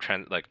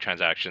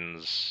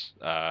transactions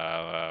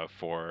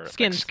for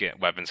skins.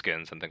 Weapon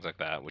skins and things like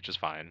that, which is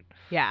fine.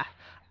 Yeah.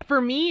 For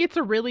me, it's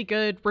a really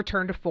good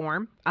return to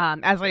form.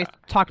 As I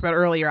talked about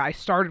earlier, I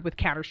started with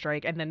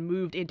Counter-Strike and then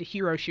moved into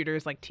hero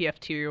shooters like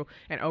TF2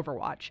 and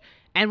Overwatch.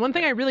 And one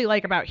thing I really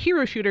like about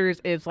hero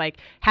shooters is like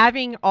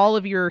having all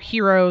of your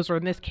heroes, or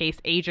in this case,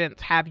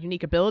 agents, have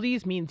unique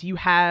abilities means you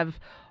have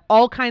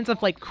all kinds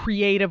of like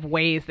creative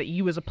ways that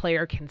you as a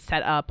player can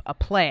set up a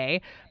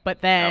play.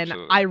 But then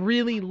Absolutely. I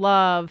really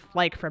love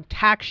like from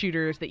tac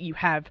shooters that you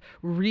have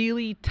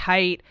really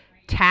tight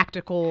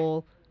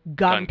tactical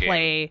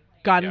gunplay.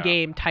 Gun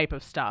game type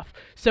of stuff.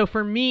 So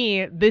for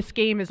me, this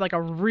game is like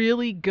a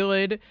really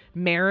good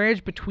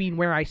marriage between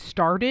where I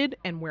started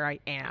and where I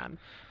am.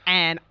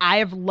 And I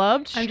have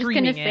loved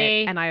streaming it,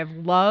 and I have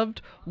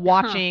loved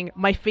watching.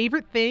 My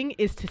favorite thing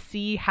is to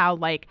see how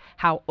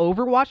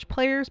Overwatch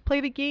players play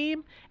the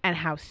game and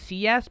how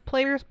CS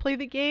players play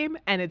the game,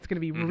 and it's going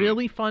to be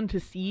really fun to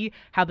see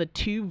how the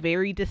two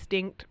very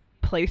distinct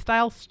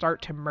playstyles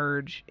start to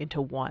merge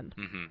into one.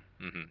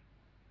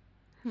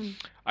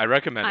 I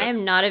recommend it. I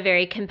am not a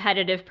very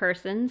competitive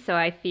person, so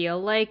I feel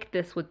like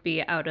this would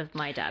be out of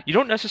my depth. You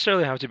don't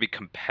necessarily have to be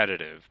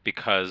competitive,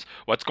 because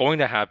what's going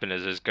to happen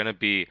is there's going to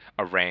be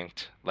a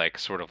ranked like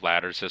sort of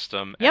ladder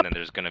system, and then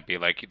there's going to be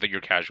like your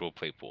casual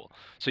play pool.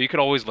 So you could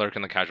always lurk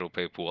in the casual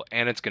play pool,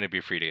 and it's going to be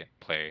free to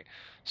play.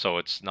 So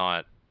it's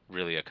not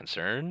really a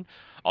concern.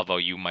 Although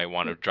you might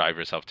want to drive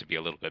yourself to be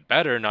a little bit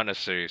better, not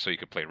necessarily so you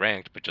could play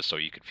ranked, but just so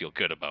you could feel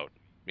good about,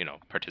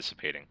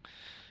 participating.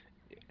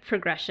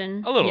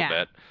 Progression. A little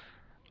bit.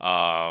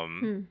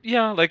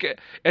 Yeah, like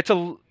it's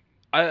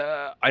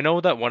I know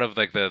that one of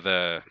like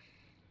the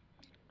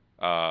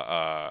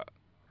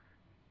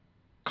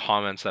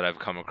comments that I've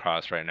come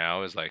across right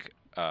now is like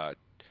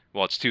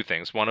it's 2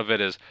 things. One of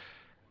it is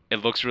it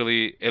looks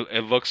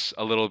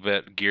a little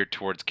bit geared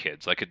towards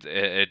kids. Like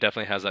it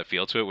definitely has that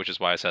feel to it, which is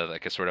why I said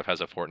like it sort of has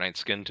a Fortnite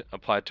skin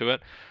applied to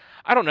it.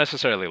 I don't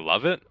necessarily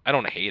love it. I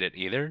don't hate it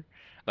either.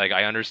 Like,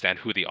 I understand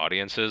who the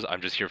audience is. I'm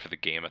just here for the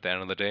game at the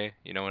end of the day.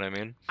 You know what I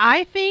mean?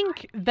 I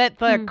think that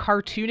the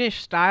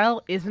cartoonish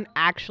style isn't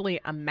actually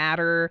a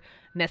matter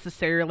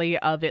necessarily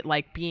of it,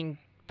 like, being,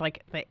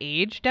 like, the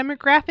age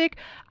demographic.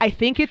 I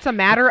think it's a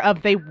matter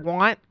of they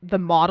want the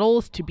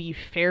models to be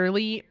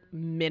fairly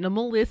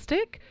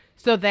minimalistic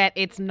so that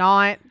it's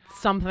not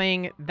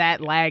something that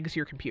lags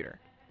your computer.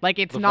 Like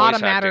it's the not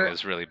voice a matter. acting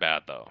is really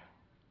bad though.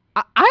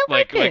 I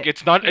like it. Like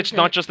it's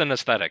not just an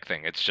aesthetic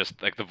thing. It's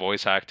just like the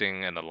voice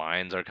acting and the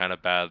lines are kind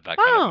of bad. That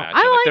kind of match.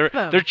 I like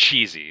them. They're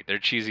cheesy. They're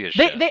cheesy as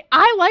shit.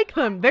 I like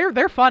them.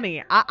 They're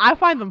funny. I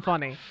find them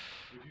funny.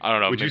 I don't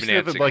know. Would you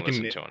say that like an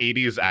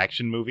 80s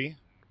action movie?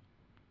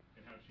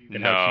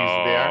 And how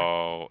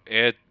cheesy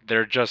they are?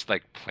 They're just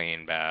like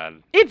plain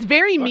bad. It's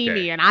very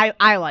memey, and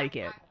I like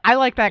it. I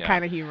like that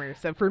kind of humor.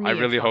 So for me, I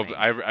really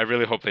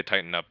it's hope they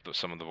tighten up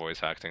some of the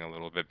voice acting a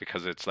little bit,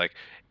 because it's like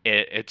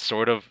it's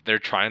sort of, they're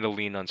trying to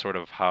lean on sort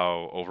of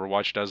how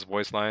Overwatch does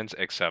voice lines,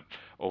 except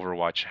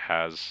Overwatch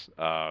has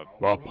the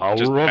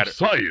power of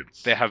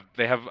science. They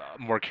have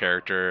more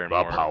character and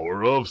the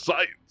power of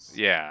science.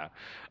 Yeah,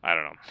 I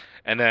don't know.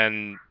 And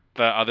then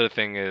the other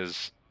thing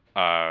is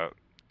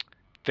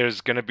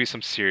there's gonna be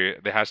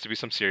there has to be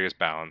some serious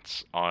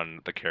balance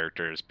on the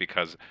characters,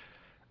 because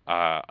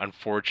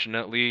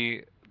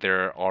unfortunately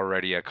there are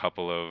already a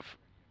couple of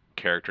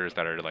characters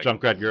that are like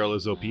Junkrat Girl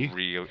is OP.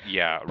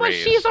 But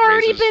she's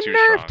already been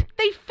nerfed. Strong.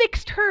 They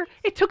fixed her.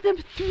 It took them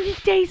 3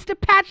 days to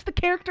patch the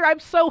character. I'm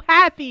so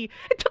happy.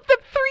 It took them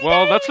 3 days.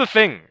 Well, that's the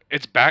thing.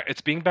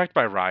 It's being backed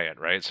by Riot,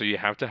 right? So you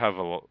have to have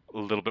a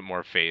little bit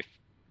more faith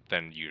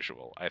than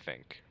usual, I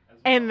think.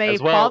 And they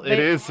as well, it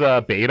is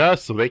beta,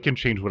 so they can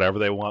change whatever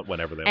they want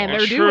whenever they want.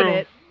 And they're doing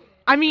it.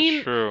 I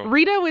mean,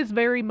 Rito is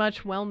very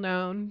much well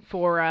known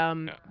for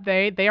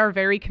they are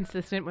very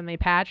consistent when they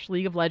patch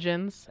League of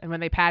Legends and when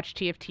they patch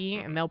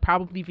TFT, and they'll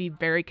probably be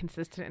very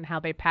consistent in how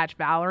they patch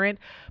Valorant.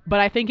 But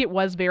I think it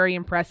was very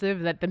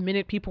impressive that the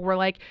minute people were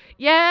like,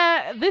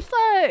 yeah, this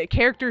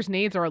character's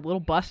nades are a little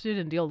busted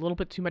and deal a little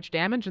bit too much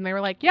damage, and they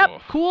were like, yep,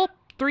 cool.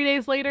 3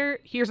 days later,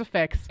 here's a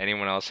fix.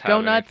 Anyone else have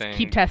Go nuts, anything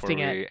keep testing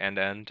before it. we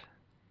end?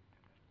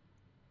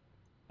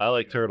 I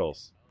like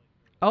turtles.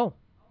 Oh.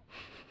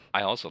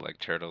 I also like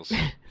turtles.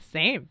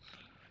 Same.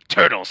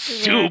 Turtle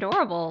soup. They're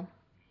adorable.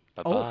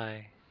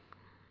 Bye-bye.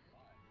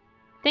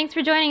 Thanks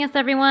for joining us,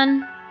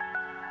 everyone.